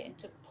we live in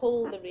to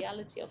pull the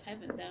reality of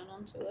heaven down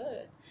onto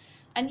earth.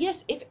 And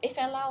yes, if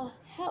Elal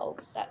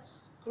helps,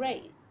 that's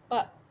great.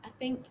 But I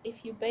think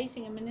if you're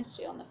basing a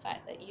ministry on the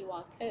fact that you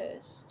are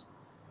cursed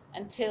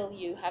until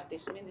you have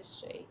this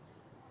ministry,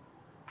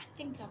 I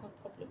think I have a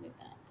problem with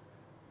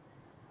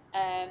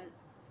that.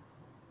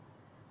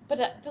 But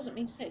that doesn't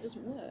mean to say it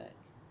doesn't work.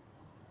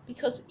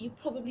 Because you're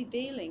probably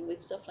dealing with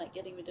stuff like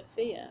getting rid of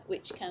fear,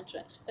 which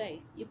counteracts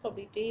faith. You're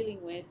probably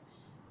dealing with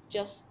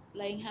just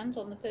laying hands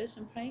on the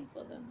person, praying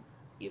for them.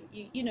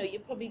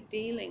 You're probably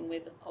dealing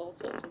with all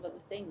sorts of other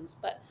things.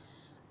 But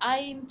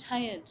I'm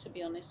tired, to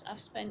be honest.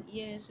 I've spent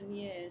years and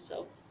years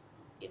of,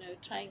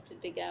 trying to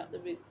dig out the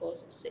root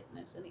cause of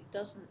sickness, and it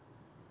doesn't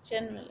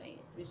generally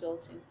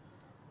result in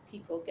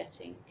people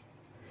getting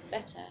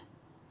better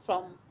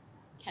from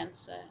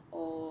cancer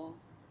or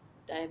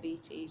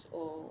diabetes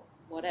or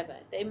whatever.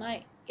 They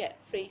might get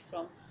free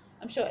from,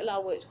 I'm sure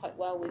Elal works quite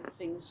well with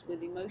things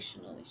with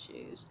emotional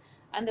issues,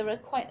 and there are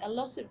quite a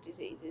lot of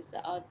diseases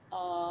that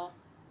are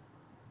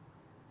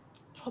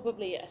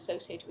probably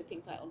associated with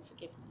things like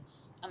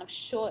unforgiveness. And I'm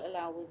sure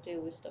Elal will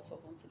deal with stuff of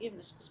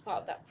unforgiveness because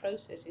part of that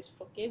process is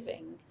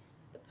forgiving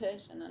the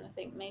person. And I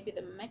think maybe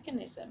the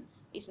mechanism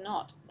is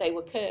not they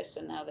were cursed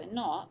and now they're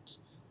not,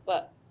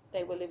 but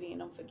they were living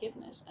in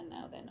unforgiveness and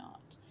now they're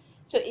not.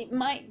 So it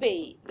might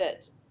be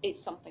that it's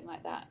something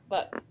like that.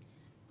 But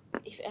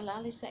if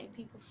Elal is setting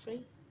people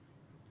free,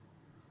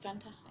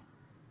 fantastic.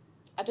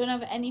 I don't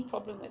have any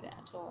problem with it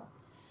at all.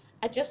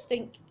 I just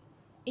think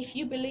if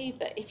you believe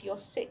that if you're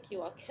sick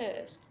you are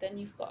cursed, then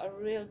you've got a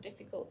real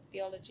difficult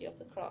theology of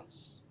the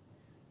cross,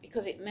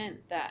 because it meant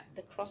that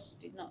the cross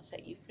did not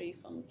set you free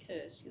from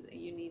curse.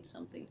 You need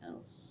something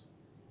else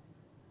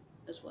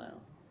as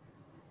well,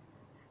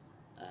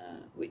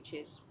 which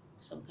is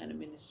some kind of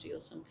ministry or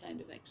some kind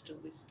of extra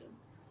wisdom.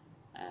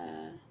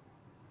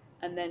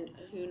 And then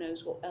who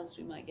knows what else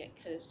we might get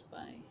cursed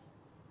by.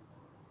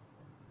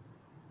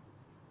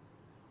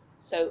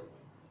 So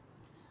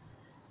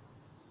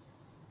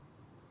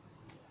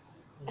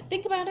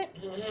think about it.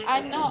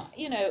 I'm not,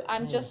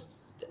 I'm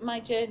just,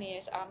 my journey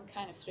is I'm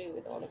kind of through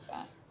with all of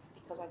that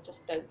because I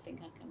just don't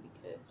think I can be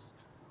cursed.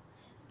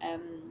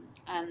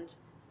 And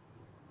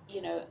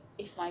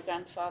if my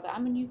grandfather,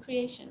 I'm a new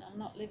creation. I'm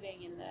not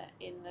living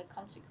in the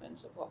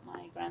consequence of what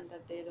my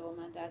granddad did or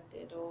my dad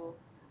did or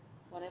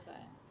whatever.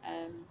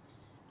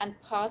 And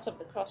part of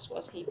the cross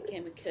was he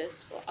became a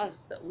curse for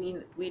us, that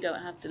we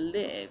don't have to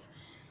live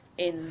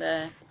in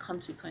the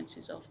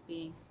consequences of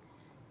being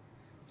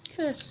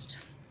cursed,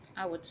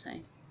 I would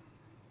say.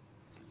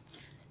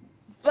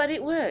 But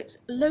it works.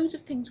 Loads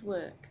of things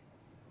work.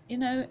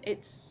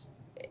 It's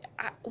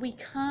we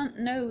can't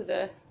know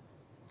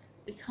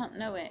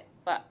it,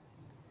 but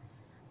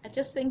I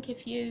just think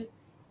if you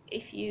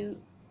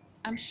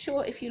I'm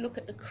sure if you look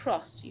at the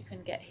cross you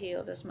can get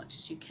healed as much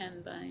as you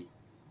can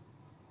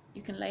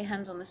lay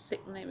hands on the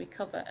sick and they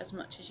recover as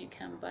much as you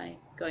can by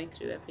going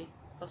through every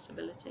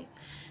possibility.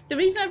 The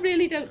reason I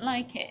really don't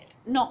like it,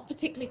 not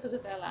particularly because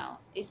of Elal,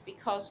 is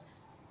because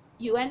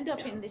you end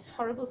up in this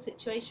horrible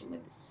situation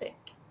with the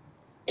sick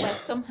where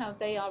somehow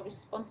they are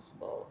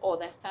responsible or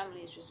their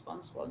family is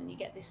responsible, and you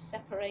get this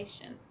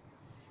separation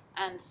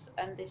and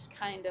this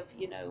kind of,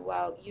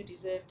 well, you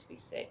deserve to be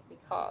sick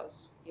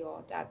because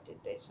your dad did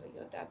this or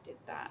your dad did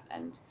that.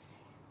 And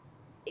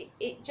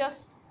it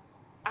just,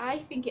 I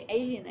think it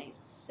alienates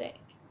the sick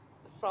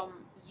from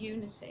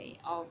unity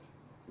of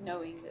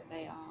knowing that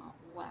they are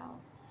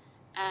well.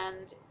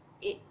 And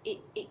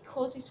it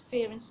causes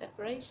fear and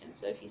separation.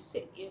 So if you're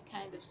sick, you're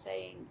kind of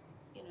saying,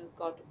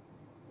 God,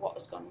 what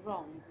has gone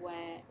wrong?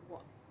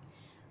 What?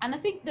 And I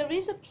think there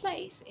is a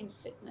place in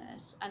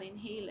sickness and in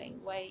healing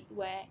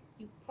where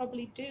you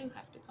probably do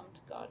have to come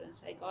to God and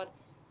say, God,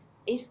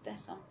 is there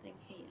something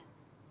here?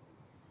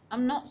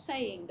 I'm not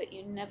saying that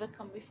you never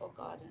come before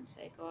God and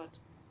say, God,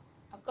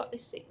 I've got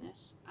this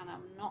sickness and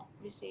I'm not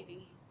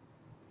receiving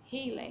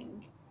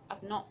healing.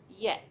 I've not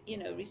yet,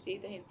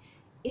 received the healing.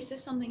 Is there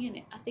something in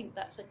it? I think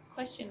that's a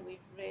question we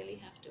really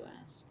have to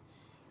ask.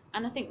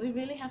 And I think we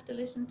really have to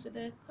listen to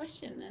the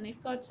question. And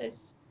if God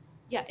says,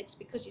 yeah, it's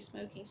because you're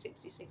smoking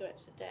 60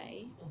 cigarettes a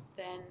day,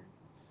 then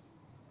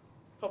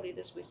probably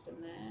there's wisdom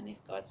there. And if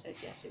God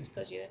says, yes, it's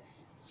because you're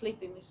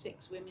sleeping with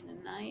 6 women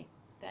a night,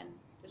 then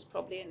there's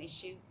probably an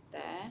issue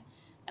there.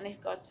 And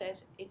if God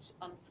says it's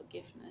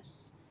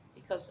unforgiveness,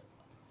 because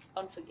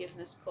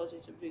unforgiveness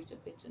causes a root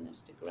of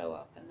bitterness to grow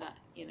up, and that,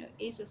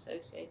 is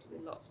associated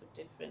with lots of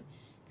different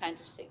kinds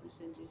of sickness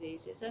and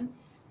diseases. And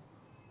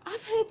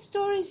I've heard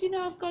stories,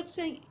 of God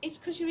saying it's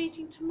because you're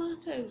eating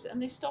tomatoes,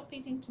 and they stop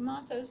eating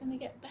tomatoes and they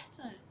get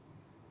better.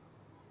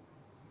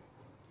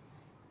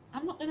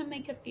 I'm not going to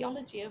make a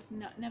theology of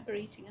never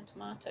eating a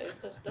tomato,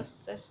 because thus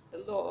says the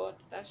Lord,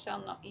 thou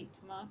shalt not eat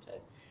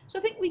tomatoes. So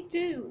I think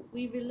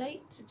we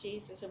relate to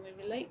Jesus and we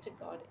relate to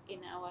God in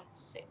our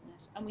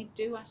sickness, and we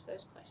do ask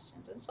those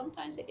questions. And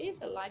sometimes it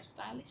is a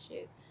lifestyle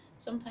issue,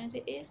 sometimes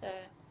it is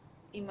a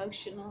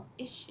emotional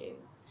issue.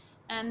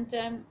 And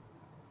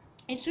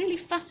it's really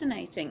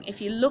fascinating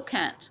if you look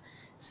at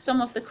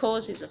some of the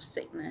causes of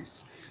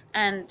sickness.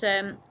 And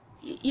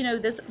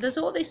there's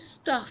all this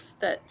stuff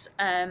that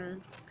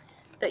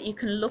you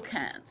can look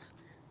at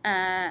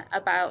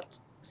about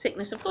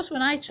sickness. Of course,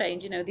 when I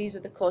trained, these are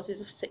the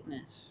causes of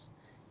sickness: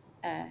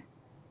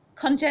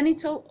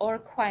 congenital or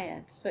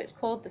acquired. So it's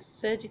called the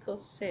surgical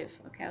sieve.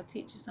 Okay, I'll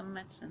teach you some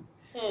medicine.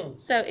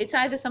 So it's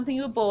either something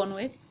you were born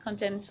with,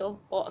 congenital,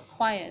 or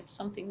acquired,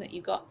 something that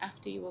you got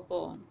after you were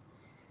born.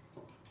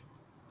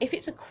 If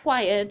it's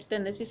acquired,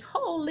 then there's this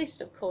whole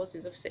list of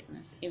causes of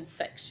sickness: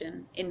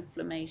 infection,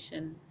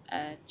 inflammation,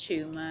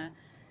 tumour,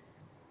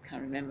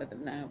 can't remember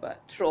them now,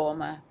 but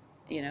trauma,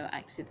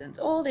 accidents,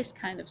 all this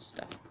kind of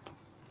stuff.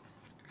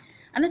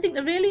 And I think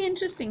the really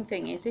interesting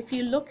thing is, if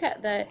you look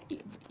at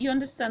you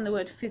understand the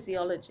word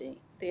physiology,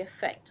 the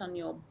effect on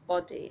your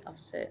body of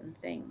certain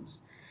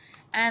things.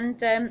 And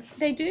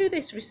they do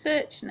this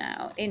research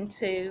now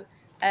into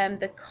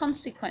the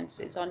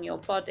consequences on your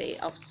body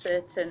of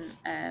certain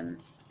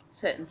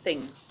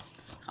things.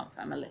 I can't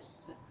find my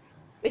list.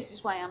 This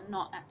is why I'm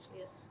not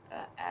actually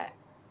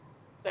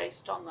very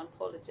strong on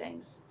Paula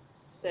Jane's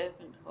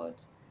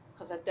servanthood,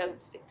 because I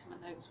don't stick to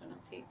my notes when I'm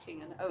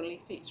teaching and only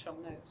teach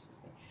from notes, you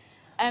see.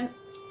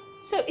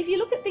 So if you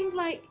look at things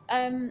like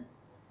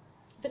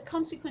the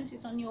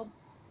consequences on your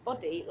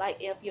body,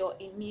 like of your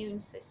immune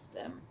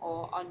system,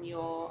 or on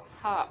your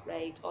heart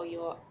rate, or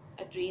your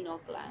adrenal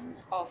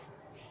glands, of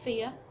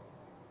fear,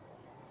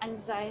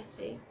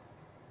 anxiety,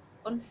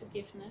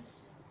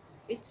 unforgiveness,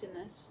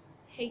 bitterness,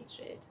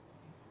 hatred,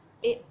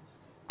 it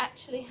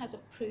actually has a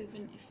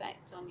proven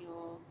effect on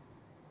your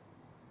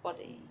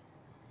body.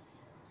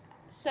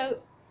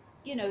 So,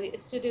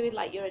 it's to do with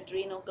like your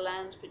adrenal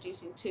glands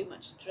producing too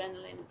much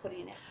adrenaline and putting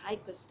you in a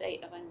hyper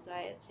state of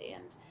anxiety.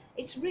 And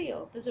it's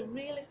real. There's a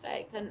real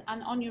effect. And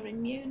on your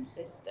immune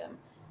system,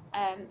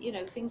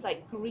 things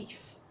like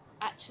grief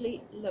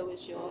actually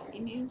lowers your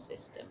immune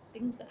system.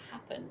 Things that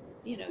happen,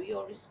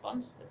 your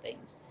response to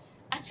things,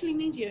 actually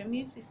means your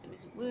immune system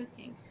isn't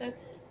working. So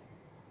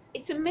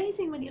it's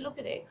amazing when you look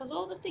at it, because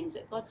all the things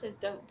that God says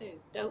don't do,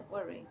 don't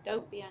worry,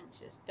 don't be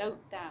anxious,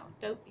 don't doubt,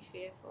 don't be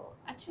fearful,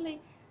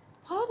 actually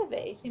part of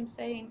it is him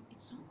saying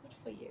it's not good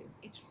for you.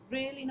 It's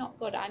really not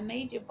good. I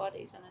made your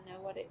bodies and I know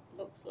what it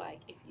looks like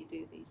if you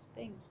do these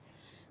things.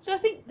 So I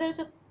think there's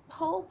a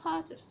whole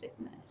part of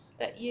sickness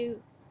that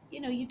you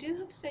do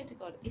have to say to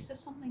God, is there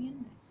something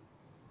in this?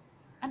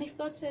 And if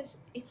God says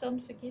it's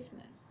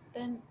unforgiveness,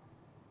 then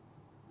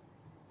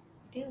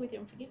deal with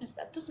your unforgiveness.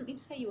 That doesn't mean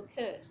to say you were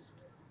cursed.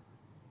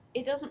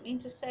 It doesn't mean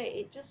to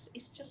say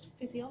it's just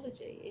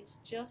physiology. It's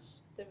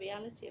just the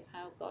reality of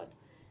how God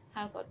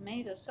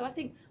made us. So I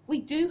think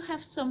we do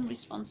have some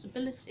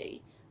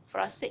responsibility for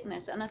our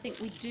sickness, and I think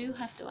we do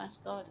have to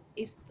ask God,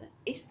 is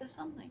there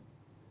something?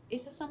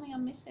 Is there something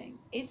I'm missing?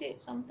 Is it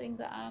something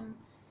that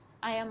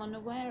I am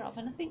unaware of?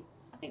 And I think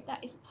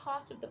that is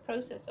part of the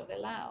process of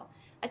Elal.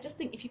 I just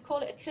think if you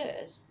call it a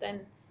curse,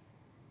 then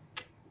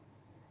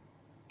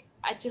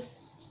I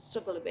just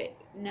struggle a bit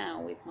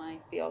now with my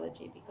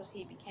theology, because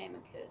he became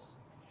a curse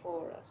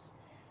for us.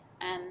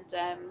 And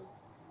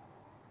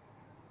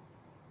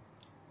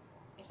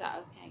is that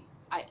okay?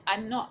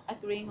 I'm not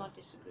agreeing or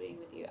disagreeing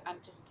with you. I'm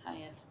just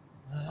tired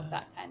of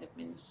that kind of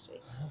ministry,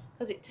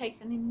 because it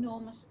takes an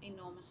enormous,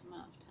 enormous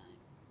amount of time.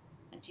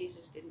 And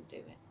Jesus didn't do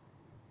it.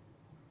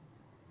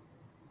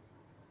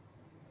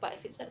 But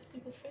if it sets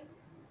people free,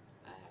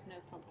 I have no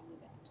problem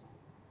with it at all.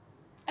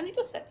 And it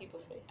does set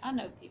people free. I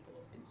know people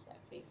have been set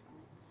free from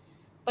it.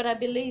 But I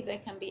believe they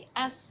can be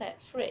as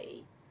set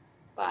free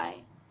by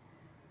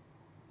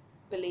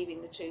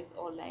believing the truth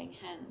or laying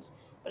hands.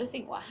 But I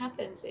think what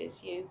happens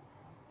is you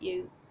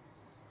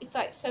it's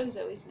like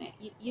sozo, isn't it?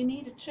 You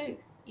need a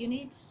truth. You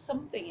need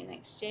something in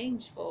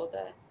exchange for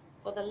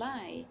the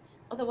lie.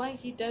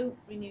 Otherwise you don't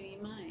renew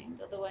your mind.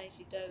 Otherwise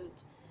you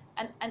don't.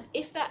 And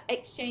if that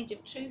exchange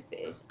of truth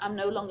is, I'm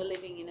no longer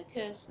living in a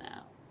curse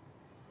now,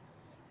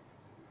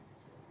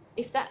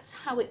 if that's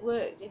how it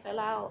works, if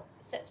Halal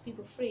sets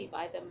people free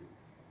by them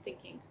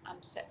thinking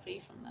I'm set free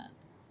from that,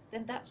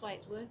 then that's why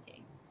it's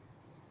working.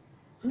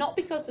 Not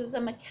because there's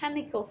a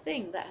mechanical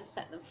thing that has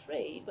set them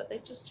free, but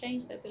they've just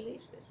changed their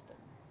belief system.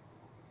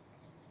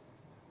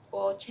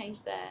 Or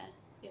changed their,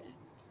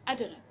 I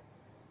don't know.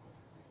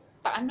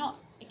 But I'm not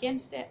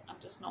against it, I'm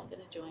just not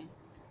going to join.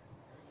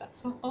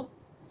 That's all.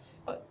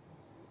 But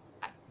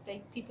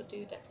people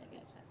do definitely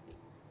get set free.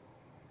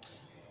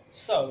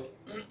 So,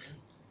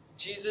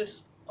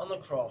 Jesus on the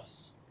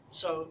cross.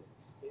 So,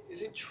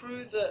 is it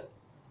true that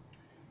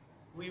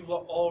we were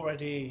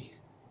already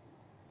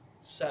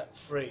set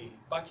free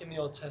back in the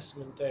Old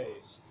Testament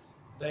days?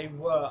 They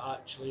were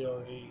actually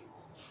already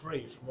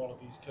free from all of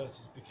these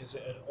curses because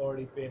it had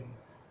already been.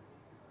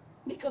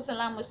 Because the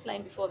lamb was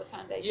slain before the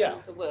foundation Yeah,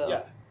 of the world.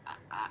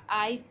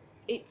 yeah.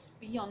 It's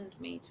beyond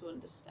me to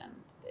understand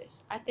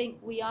this. I think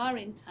we are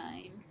in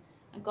time,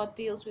 and God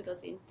deals with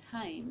us in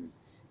time.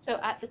 So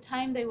at the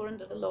time they were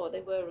under the law,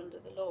 they were under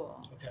the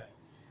law. Okay.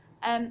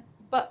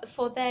 But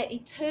for their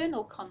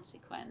eternal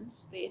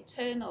consequence, the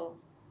eternal,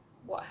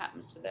 what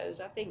happens to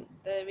those, I think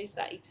there is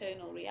that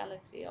eternal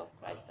reality of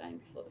Christ dying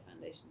before the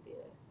foundation of the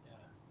earth.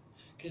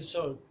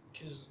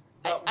 Because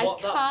I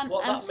can't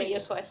answer your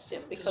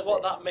question because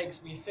what that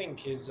makes me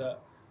think is that,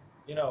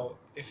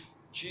 if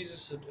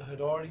Jesus had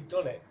already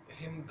done it,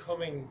 him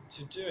coming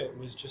to do it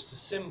was just a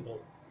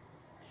symbol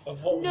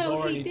of what was no, he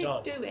already did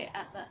done. do it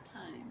at that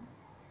time.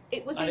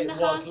 It was And in it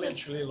the was heart of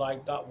literally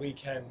like that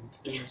weekend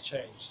things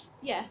changed.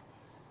 yeah.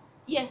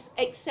 Yes,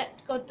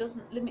 except God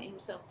doesn't limit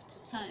himself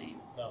to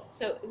time. No.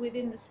 So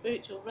within the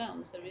spiritual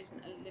realms, there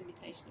isn't a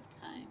limitation of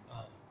time.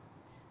 Uh,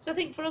 So I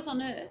think for us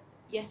on earth,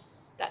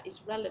 yes, that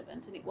is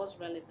relevant, and it was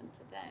relevant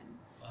to them.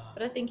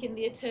 But I think in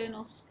the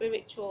eternal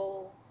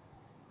spiritual,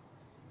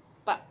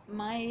 but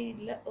my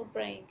little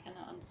brain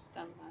cannot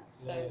understand that.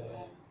 So,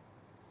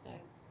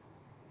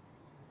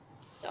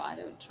 so I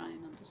don't try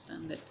and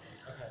understand it.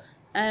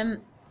 okay.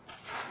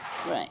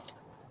 Right.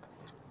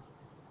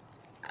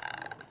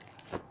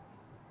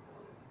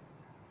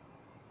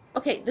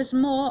 Okay, there's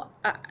more.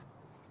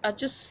 I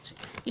just,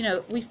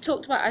 we've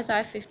talked about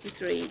Isaiah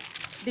 53.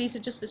 These are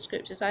just the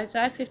scriptures.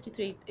 Isaiah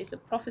 53 is a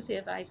prophecy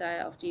of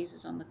Isaiah of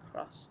Jesus on the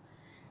cross.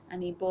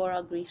 And he bore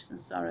our griefs and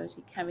sorrows.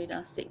 He carried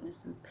our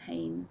sickness and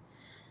pain.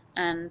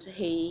 And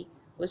he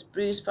was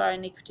bruised for our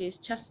iniquities.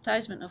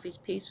 Chastisement of his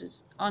peace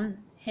was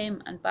on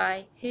him, and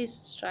by his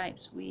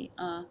stripes we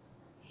are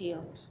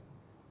healed.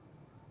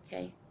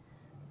 Okay?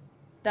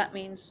 That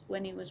means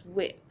when he was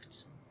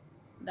whipped,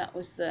 that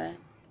was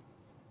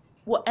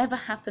whatever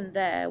happened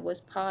there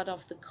was part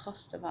of the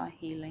cost of our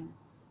healing.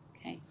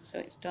 Okay, so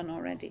it's done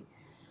already.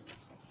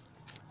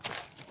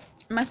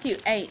 Matthew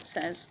 8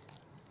 says,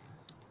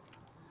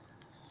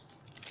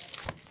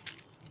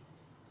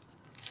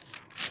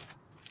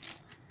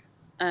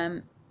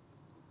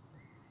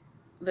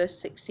 verse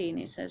 16,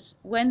 it says,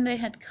 when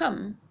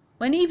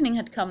evening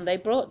had come, they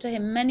brought to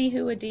him many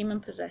who were demon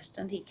possessed,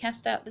 and he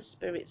cast out the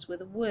spirits with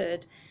a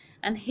word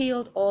and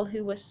healed all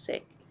who were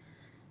sick,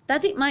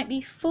 that it might be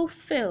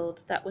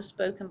fulfilled that was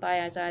spoken by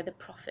Isaiah the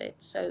prophet.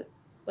 So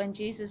when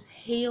Jesus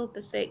healed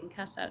the sick and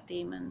cast out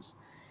demons,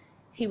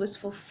 he was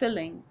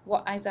fulfilling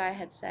what Isaiah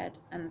had said,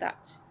 and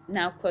that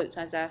now quotes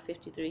Isaiah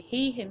 53.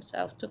 He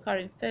himself took our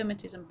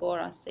infirmities and bore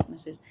our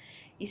sicknesses.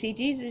 You see,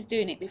 Jesus is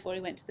doing it before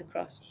he went to the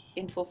cross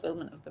in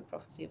fulfillment of the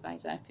prophecy of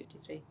Isaiah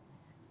 53.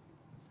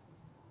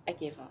 I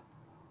give up.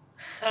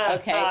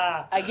 Okay,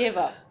 I give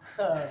up.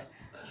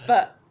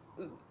 But,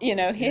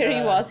 here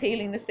he was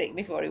healing the sick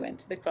before he went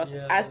to the cross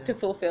to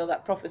fulfill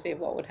that prophecy of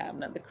what would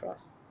happen at the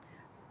cross.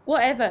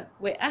 Whatever,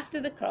 we're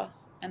after the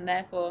cross, and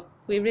therefore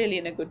we're really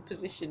in a good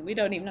position. We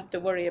don't even have to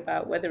worry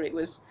about whether it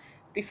was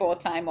before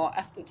time or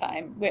after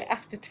time. We're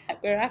after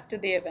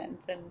the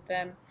event,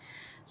 and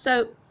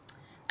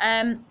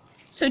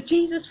so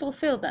Jesus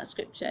fulfilled that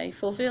scripture. He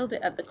fulfilled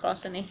it at the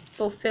cross, and he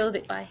fulfilled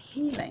it by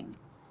healing.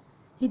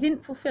 He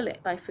didn't fulfill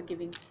it by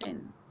forgiving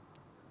sin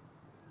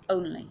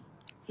only.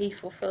 He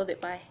fulfilled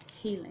it by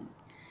healing,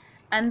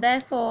 and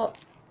therefore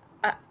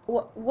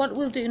what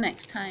we'll do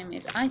next time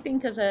is, I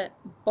think as a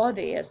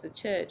body, as the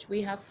church,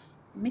 we have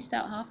missed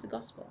out half the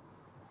gospel.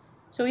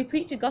 So we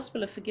preach a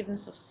gospel of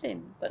forgiveness of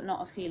sin, but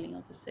not of healing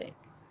of the sick.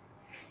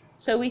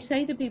 So we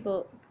say to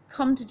people,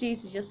 come to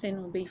Jesus, your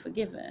sin will be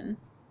forgiven,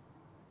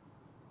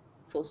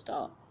 full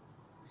stop.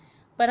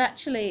 But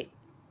actually,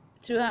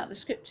 throughout the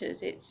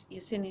scriptures, it's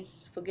your sin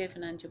is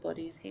forgiven and your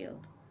body is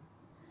healed.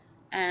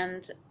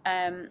 And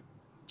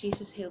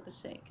Jesus healed the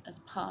sick as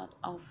part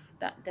of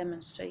that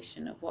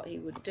demonstration of what he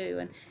would do.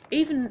 And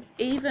even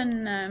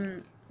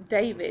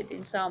David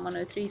in Psalm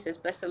 103 says,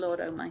 bless the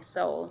Lord, O my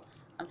soul,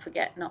 and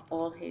forget not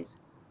all his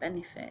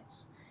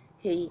benefits.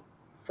 He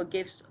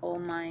forgives all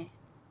my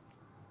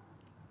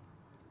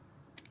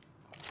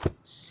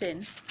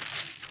sin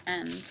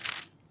and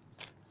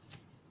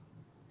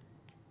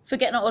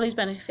forget not all his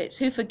benefits.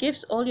 Who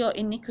forgives all your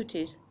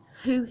iniquities,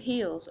 who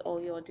heals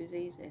all your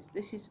diseases.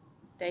 This is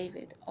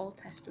David, Old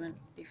Testament,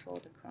 before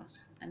the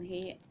cross, and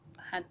he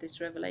had this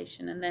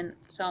revelation. And then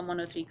Psalm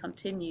 103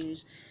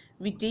 continues,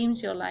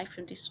 redeems your life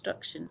from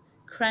destruction,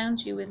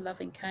 crowns you with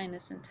loving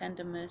kindness and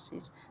tender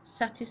mercies,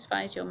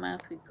 satisfies your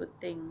mouth with good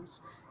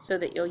things, so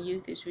that your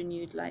youth is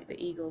renewed like the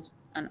eagles,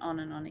 and on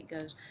it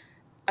goes.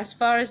 As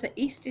far as the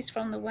east is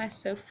from the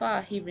west, so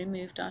far he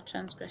removed our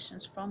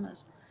transgressions from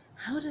us.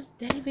 How does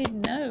David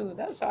know?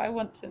 That's what I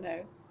want to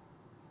know.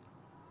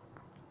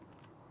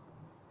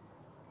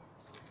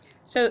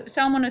 So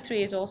Psalm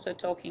 103 is also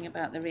talking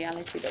about the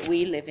reality that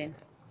we live in.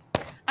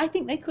 I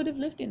think they could have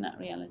lived in that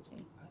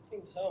reality.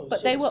 think so.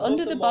 But they were Some of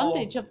under the them are,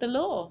 bondage of the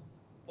law.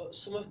 but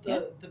some of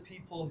Yeah. the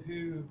people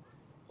who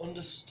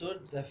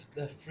understood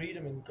their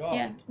freedom in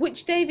Yeah, God.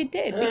 which David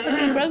did because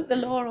he broke the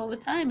law all the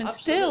time and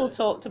still Absolutely,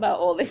 talked about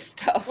all this of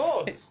stuff.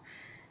 course.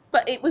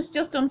 But it was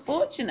just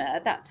unfortunate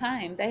at that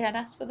time. They had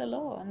asked for the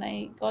law,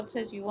 and God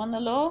says, "You want the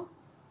law?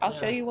 I'll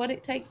show Yeah, you what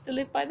it takes to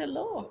live by the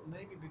law." but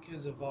maybe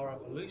because of our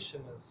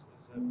evolution as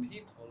a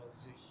people,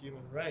 as a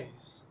human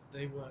race,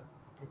 they weren't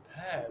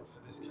prepared for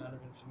this kind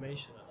of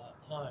information at that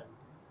time,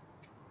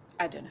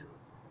 I don't know.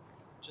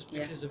 just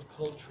Yeah, because of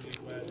culturally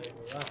where they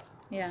were at.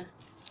 yeah,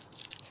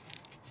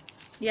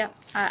 yeah.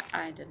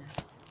 I don't know.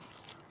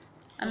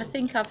 And I Hmm.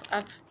 think I've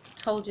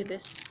told you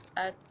this.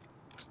 I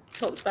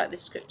talked about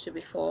this scripture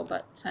before,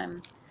 but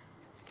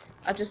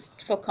I'll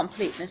just for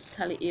completeness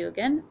tell it you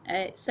again.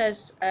 It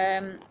says,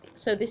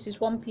 so this is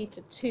 1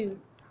 Peter 2,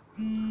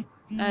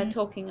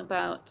 talking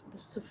about the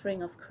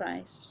suffering of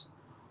Christ.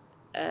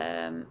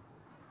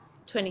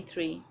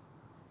 23.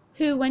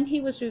 Who, when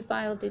he was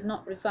reviled, did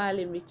not revile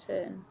in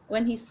return.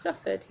 When he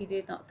suffered, he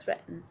did not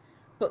threaten,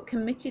 but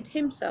committed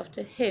himself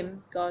to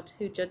him, God,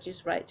 who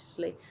judges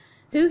righteously,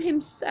 who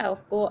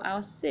himself bore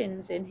our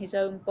sins in his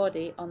own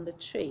body on the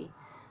tree,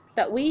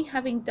 that we,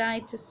 having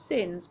died to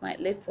sins, might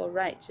live for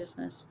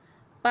righteousness,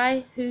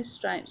 by whose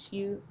stripes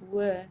you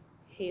were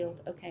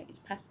healed. Okay, it's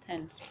past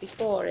tense.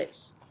 Before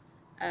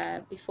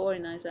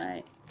in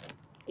Isaiah,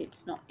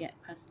 it's not yet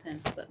past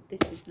tense, but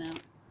this is now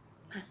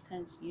past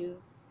tense.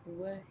 You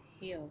were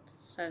healed.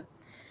 So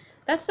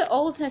that's the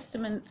Old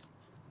Testament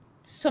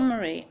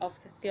summary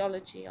of the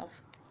theology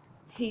of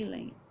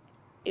healing.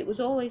 It was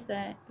always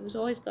there. It was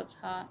always God's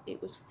heart.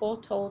 It was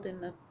foretold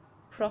in the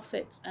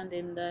prophets and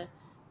in the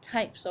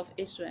types of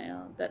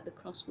Israel that the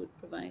cross would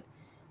provide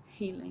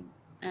healing,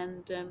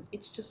 and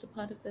it's just a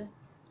part of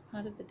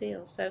the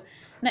deal. So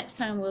next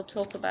time we'll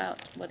talk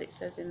about what it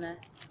says in the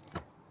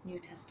New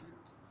Testament.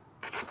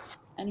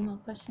 Any more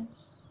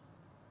questions?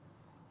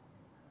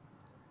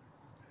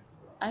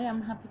 I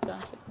am happy to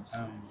answer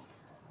questions. Um,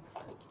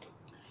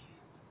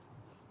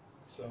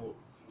 so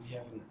we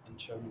have in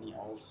Germany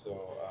also,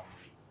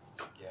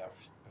 yeah,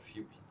 a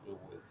few people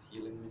with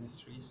healing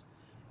ministries,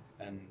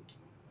 and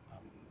um,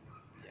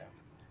 yeah,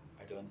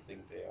 I don't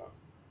think they are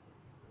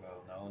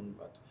well known,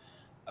 but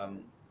um,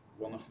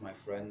 one of my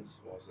friends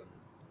was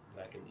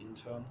an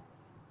intern,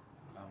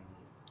 um,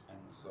 and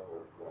so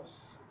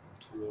was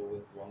on tour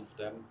with one of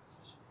them,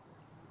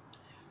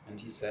 and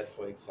he said,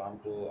 for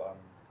example,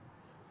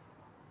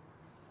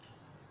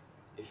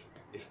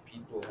 if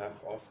people have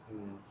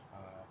often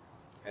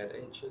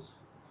headaches,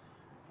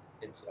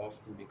 it's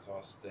often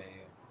because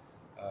they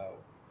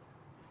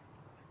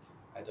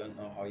I don't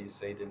know how you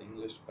say it in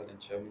English, but in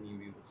Germany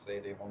we would say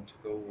they want to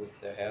go with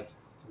their head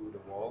through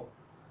the wall,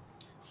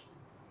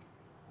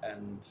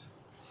 and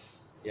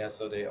yeah,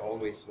 so they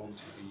always want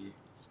to be,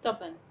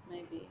 Stubborn,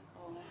 maybe,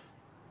 or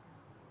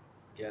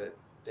yeah,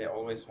 they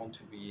always want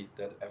to be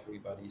that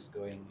everybody's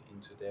going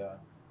into their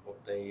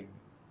what they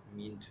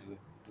mean to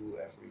do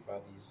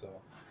everybody. So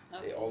they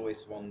okay,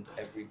 always want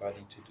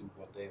everybody to do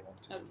what they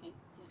want to do. okay,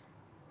 yeah.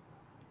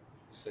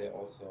 You say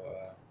also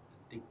a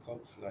thick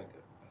Kopf, like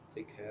a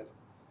thick head.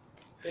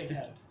 Big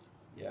head,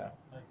 Yeah,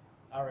 like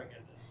arrogant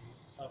and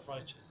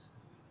self-righteous.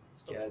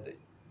 yeah, Stubborn.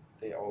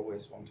 they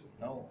always want to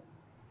know.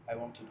 I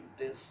want to do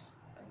this,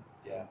 and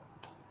yeah,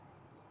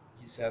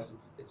 he says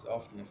it's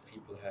often if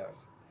people have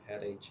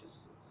headaches,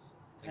 it's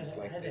things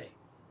like this,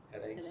 Headaches.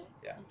 headaches. Hello.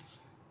 Yeah,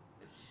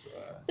 it's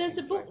There's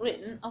a things book like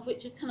this. written of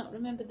which I cannot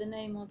remember the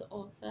name or the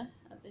author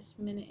at this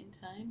minute in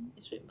time.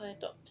 It's written by a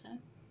doctor,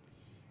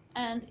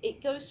 and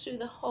it goes through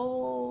the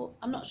whole.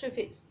 I'm not sure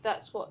if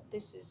that's what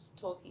this is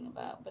talking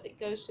about, but it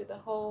goes through the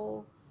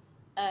whole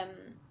um,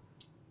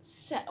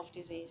 set of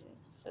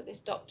diseases. So this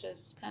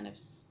doctor's kind of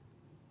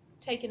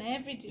taken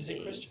every Is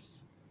it Christian?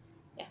 disease.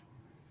 Yeah,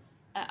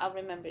 I'll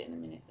remember it in a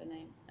minute. The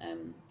name.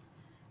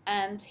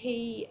 And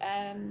he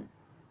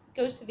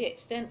goes to the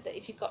extent that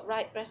if you've got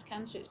right breast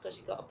cancer, it's because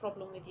you've got a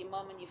problem with your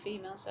mum and your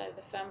female side of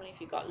the family.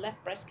 If you've got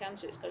left breast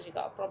cancer, it's because you've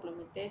got a problem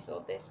with this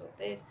or this or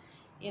this.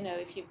 You know,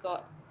 if you've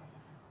got.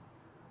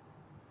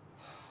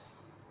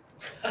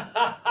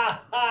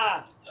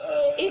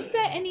 Is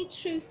there any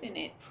truth in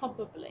it?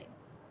 Probably.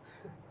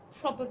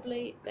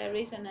 Probably there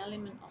is an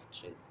element of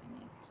truth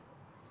in it.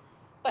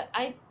 But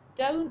I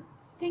don't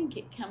think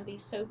it can be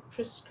so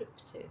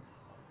prescriptive.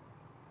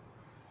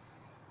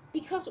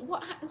 Because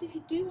what happens if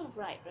you do have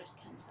right breast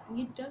cancer and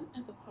you don't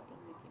have a problem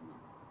with your mum?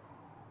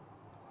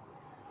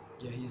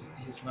 Yeah, he's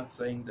not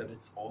saying that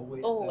it's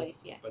always that,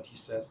 Always, yeah. but he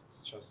says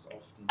it's just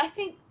often. I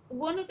think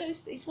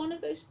it's one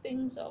of those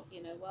things of,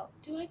 well,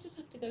 do I just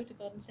have to go to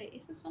God and say,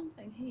 is there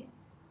something here?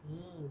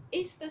 Mm.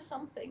 Is there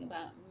something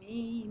about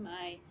me,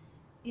 my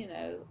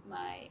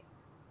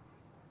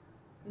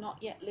not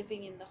yet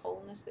living in the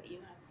wholeness that you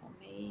have for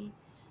me?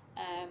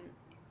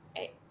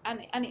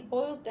 And it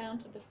boils down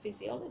to the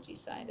physiology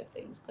side of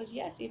things. Because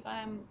yes, if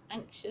I'm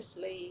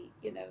anxiously,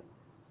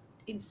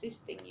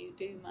 insisting you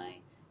do my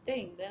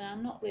thing, then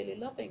I'm not really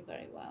loving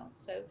very well.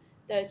 So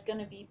there's going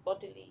to be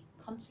bodily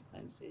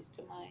consequences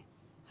to my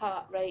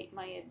heart rate,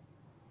 my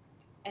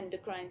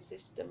endocrine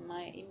system,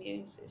 my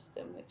immune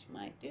system, which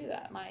might do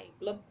that, my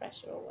blood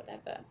pressure or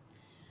whatever.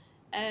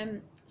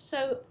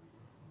 So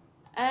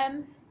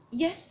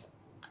yes,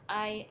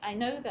 I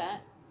know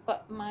that,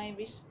 but my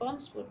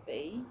response would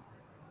be,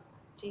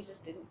 Jesus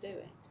didn't do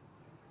it.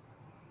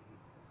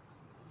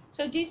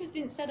 So Jesus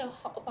didn't set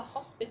up a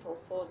hospital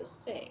for the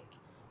sick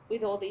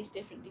with all these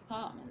different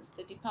departments: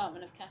 the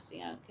department of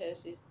casting out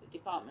curses, the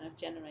department of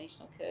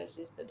generational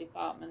curses, the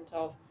department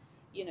of,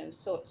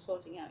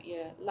 sorting out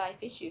your life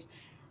issues.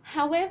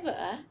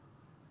 However,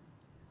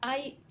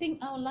 I think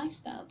our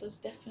lifestyle does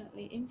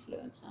definitely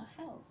influence our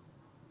health.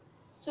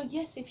 So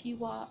yes, if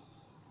you are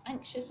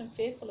anxious and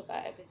fearful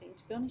about everything,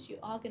 to be honest, you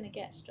are going to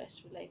get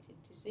stress related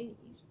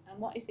disease. And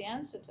what is the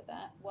answer to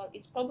that? Well,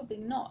 it's probably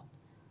not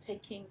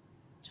taking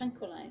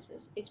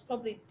tranquilizers, it's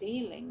probably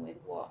dealing with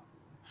what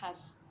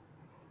has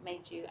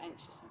made you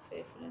anxious and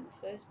fearful in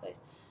the first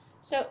place.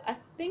 So I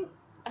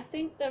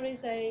think there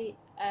is a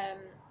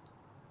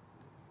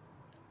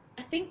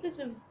I think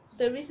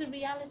there is a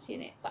reality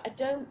in it, but I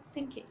don't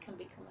think it can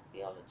become a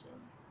theology.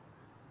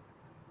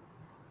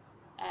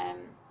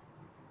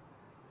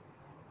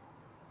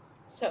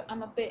 So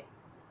I'm a bit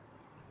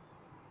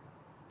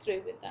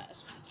through with that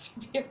as well, to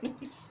be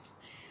honest.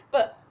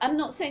 But I'm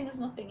not saying there's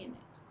nothing in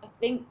it. I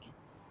think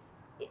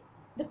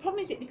the problem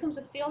is it becomes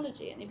a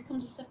theology, and it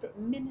becomes a separate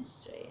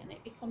ministry, and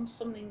it becomes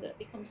something that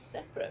becomes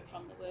separate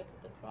from the work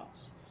of the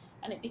cross.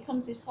 And it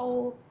becomes this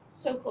whole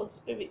so-called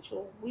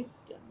spiritual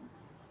wisdom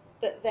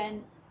that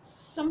then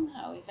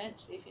somehow,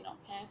 eventually, if you're not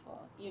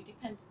careful, you're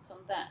dependent on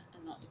that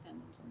and not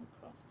dependent on the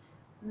cross.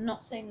 I'm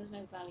not saying there's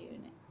no value in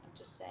it. I'm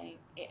just saying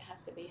it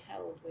has to be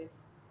held with.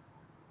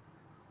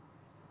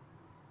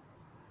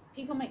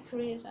 People make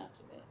careers out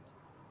of it.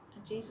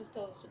 And Jesus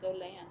told us to go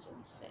lay hands on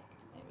the sick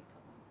and they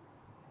recover.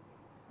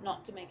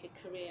 Not to make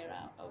a career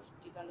out of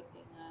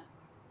developing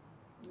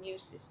a new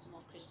system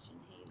of Christian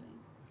healing.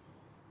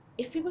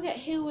 If people get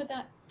healed with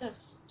that,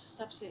 that's just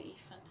absolutely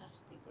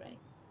fantastically great.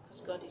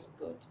 Because God is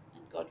good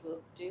and God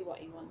will do what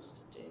He wants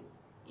to do,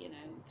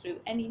 through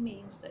any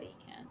means that He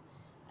can.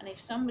 And if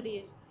somebody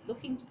is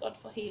looking to God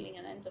for healing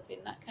and ends up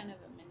in that kind of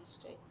a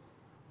ministry,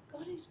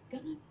 God is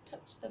going to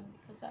touch them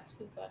because that's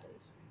who God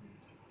is.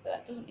 But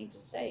that doesn't mean to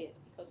say it's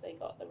because they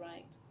got the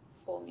right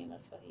formula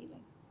for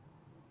healing,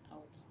 I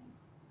would say.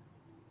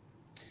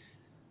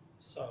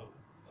 So,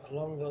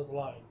 along those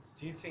lines,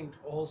 do you think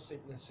all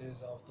sickness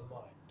is of the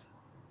mind?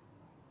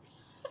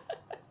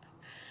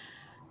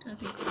 Do I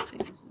think all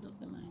sickness is of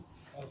the mind?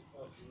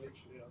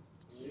 Literally of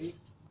belief,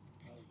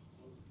 of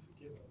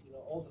forgive,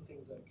 all the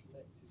things that are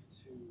connected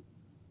to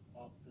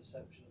our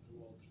perception of the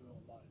world through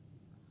our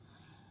minds.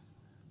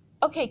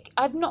 Okay,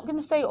 I'm not going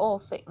to say all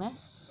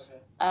sickness,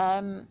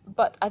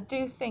 but I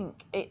do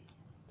think it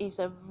is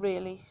a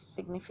really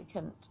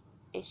significant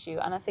issue,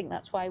 and I think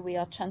that's why we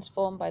are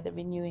transformed by the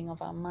renewing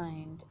of our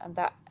mind, and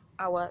that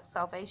our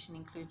salvation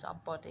includes our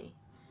body.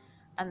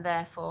 And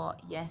therefore,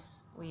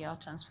 yes, we are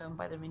transformed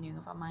by the renewing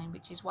of our mind,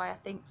 which is why I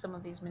think some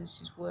of these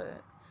ministries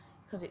work,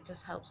 because it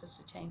just helps us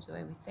to change the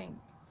way we think.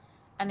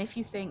 And if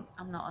you think,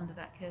 I'm not under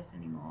that curse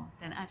anymore,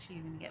 then actually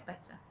you're going to get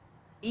better.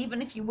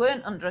 Even if you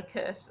weren't under a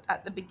curse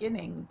at the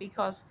beginning,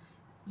 because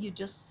you're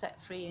just set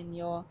free in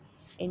your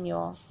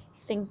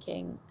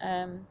thinking.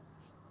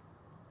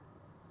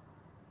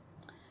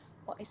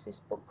 What is this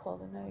book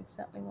called? I know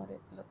exactly what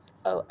it looks.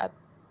 Oh,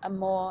 a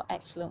more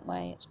excellent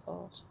way. It's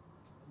called.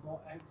 A more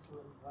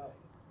excellent way.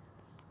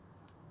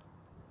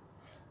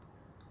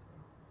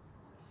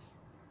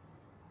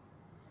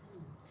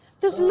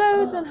 There's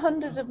loads and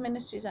hundreds of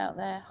ministries out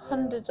there,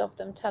 hundreds of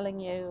them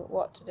telling you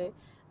what to do.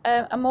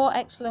 A more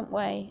excellent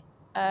way.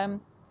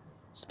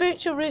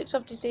 Spiritual roots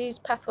of disease,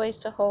 pathways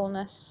to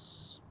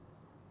wholeness.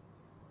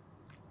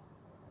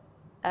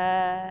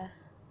 Henry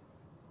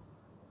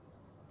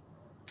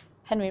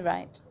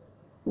Wright.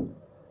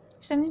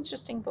 It's an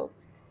interesting book.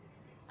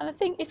 And I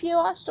think if you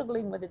are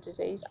struggling with a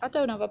disease, I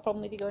don't have a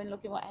problem with you going and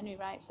looking what Henry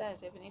Wright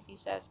says. Even if he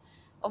says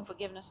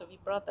unforgiveness of your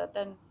brother,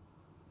 then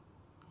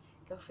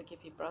go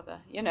forgive your brother.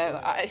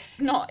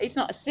 It's not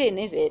a sin,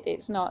 is it?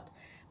 It's not.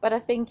 But I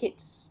think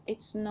it's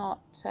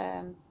not.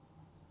 I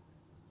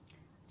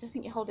just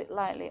think you hold it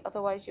lightly.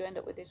 Otherwise, you end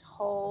up with this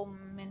whole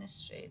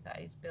ministry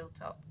that is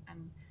built up,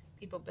 and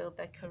people build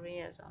their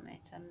careers on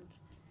it. And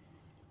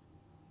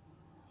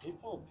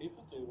people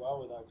do well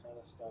with that kind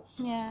of stuff.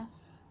 yeah.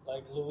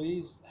 Like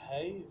Louise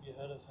Hay, have you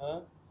heard of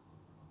her?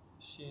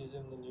 She's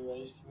in the New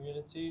Age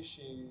community.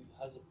 She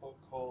has a book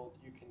called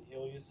You Can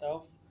Heal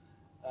Yourself,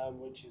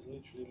 which is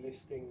literally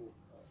listing.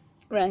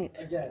 Right.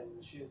 Again,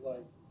 she's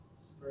like,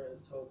 Spirit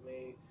has told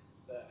me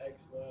that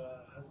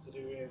eczema has to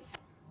do with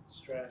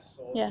stress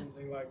or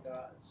something like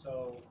that.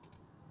 So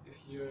if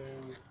you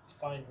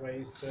find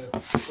ways to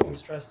bring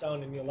stress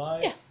down in your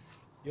life,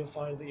 you'll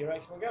find that your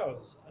eczema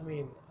goes. I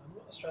mean, I'm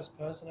not a stressed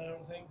person, I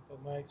don't think,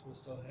 but my eczema's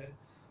still here.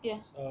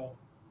 Yeah. So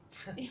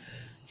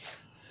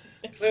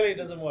clearly it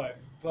doesn't work,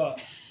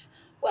 but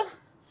Well,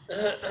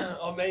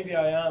 or maybe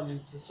I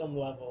am to some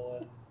level,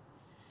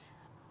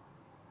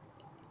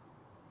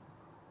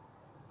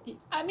 and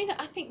I mean,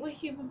 I think we're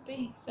human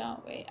beings,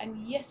 aren't we?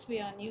 And yes, we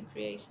are new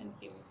creation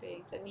human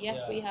beings. And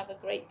yes, Yeah. we have a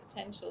great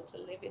potential to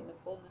live in the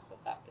fullness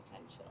of that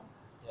potential.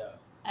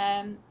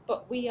 Yeah.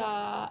 But we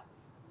are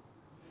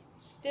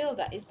still,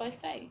 that is by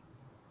faith.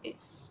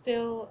 It's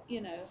still,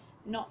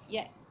 not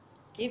yet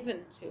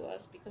given to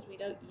us because we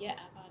don't yet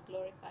have our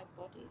glorified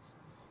bodies.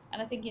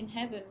 And I think in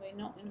heaven, we're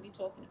not going to be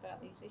talking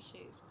about these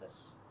issues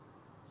because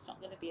it's not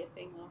going to be a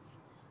thing of.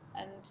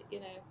 And,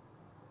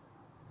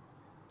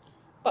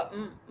 but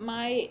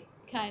my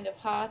kind of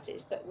heart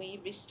is that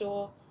we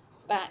restore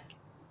back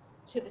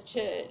to the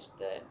church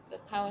the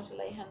power to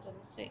lay hands on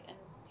the sick and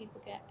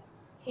people get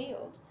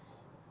healed.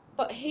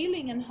 But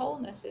healing and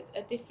wholeness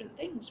are different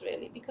things,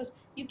 really, because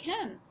you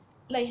can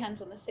lay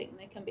hands on the sick and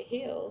they can be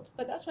healed.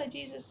 But that's why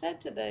Jesus said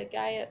to the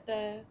guy at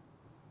the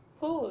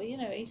pool,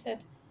 he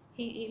said,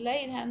 he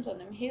laid hands on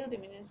him, healed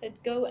him, and he said,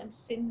 go and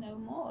sin no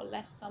more,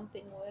 lest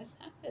something worse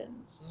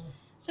happens. Mm.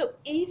 So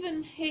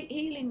even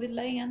healing with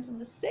laying hands on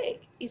the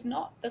sick is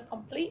not the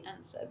complete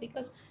answer,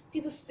 because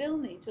people still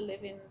need to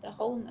live in the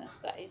wholeness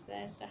that is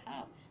theirs to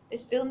have. They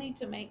still need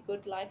to make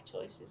good life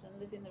choices and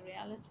live in the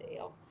reality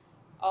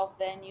of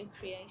their new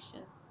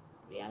creation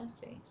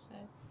reality.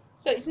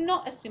 So it's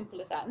not as simple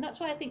as that, and that's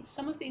why I think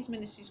some of these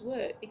ministries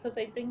work, because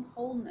they bring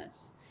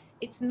wholeness.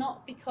 It's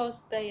not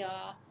because they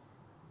are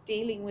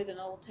dealing with an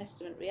Old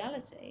Testament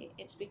reality,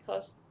 it's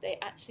because they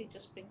actually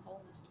just bring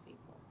wholeness to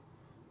people.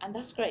 And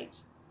that's great.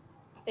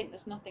 I think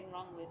there's nothing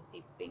wrong with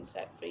people being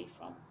set free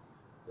from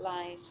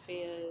lies,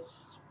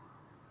 fears,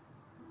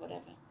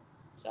 whatever.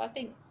 So I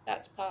think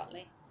that's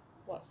partly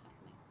what's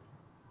happening.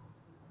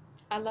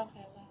 I love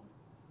LL.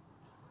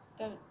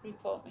 Don't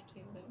report me to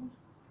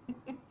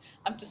them.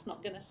 I'm just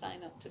not going to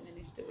sign up to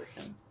minister with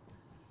them.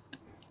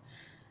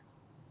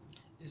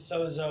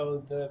 So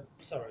the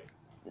sorry.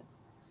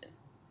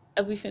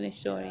 Have we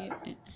finished, or are you?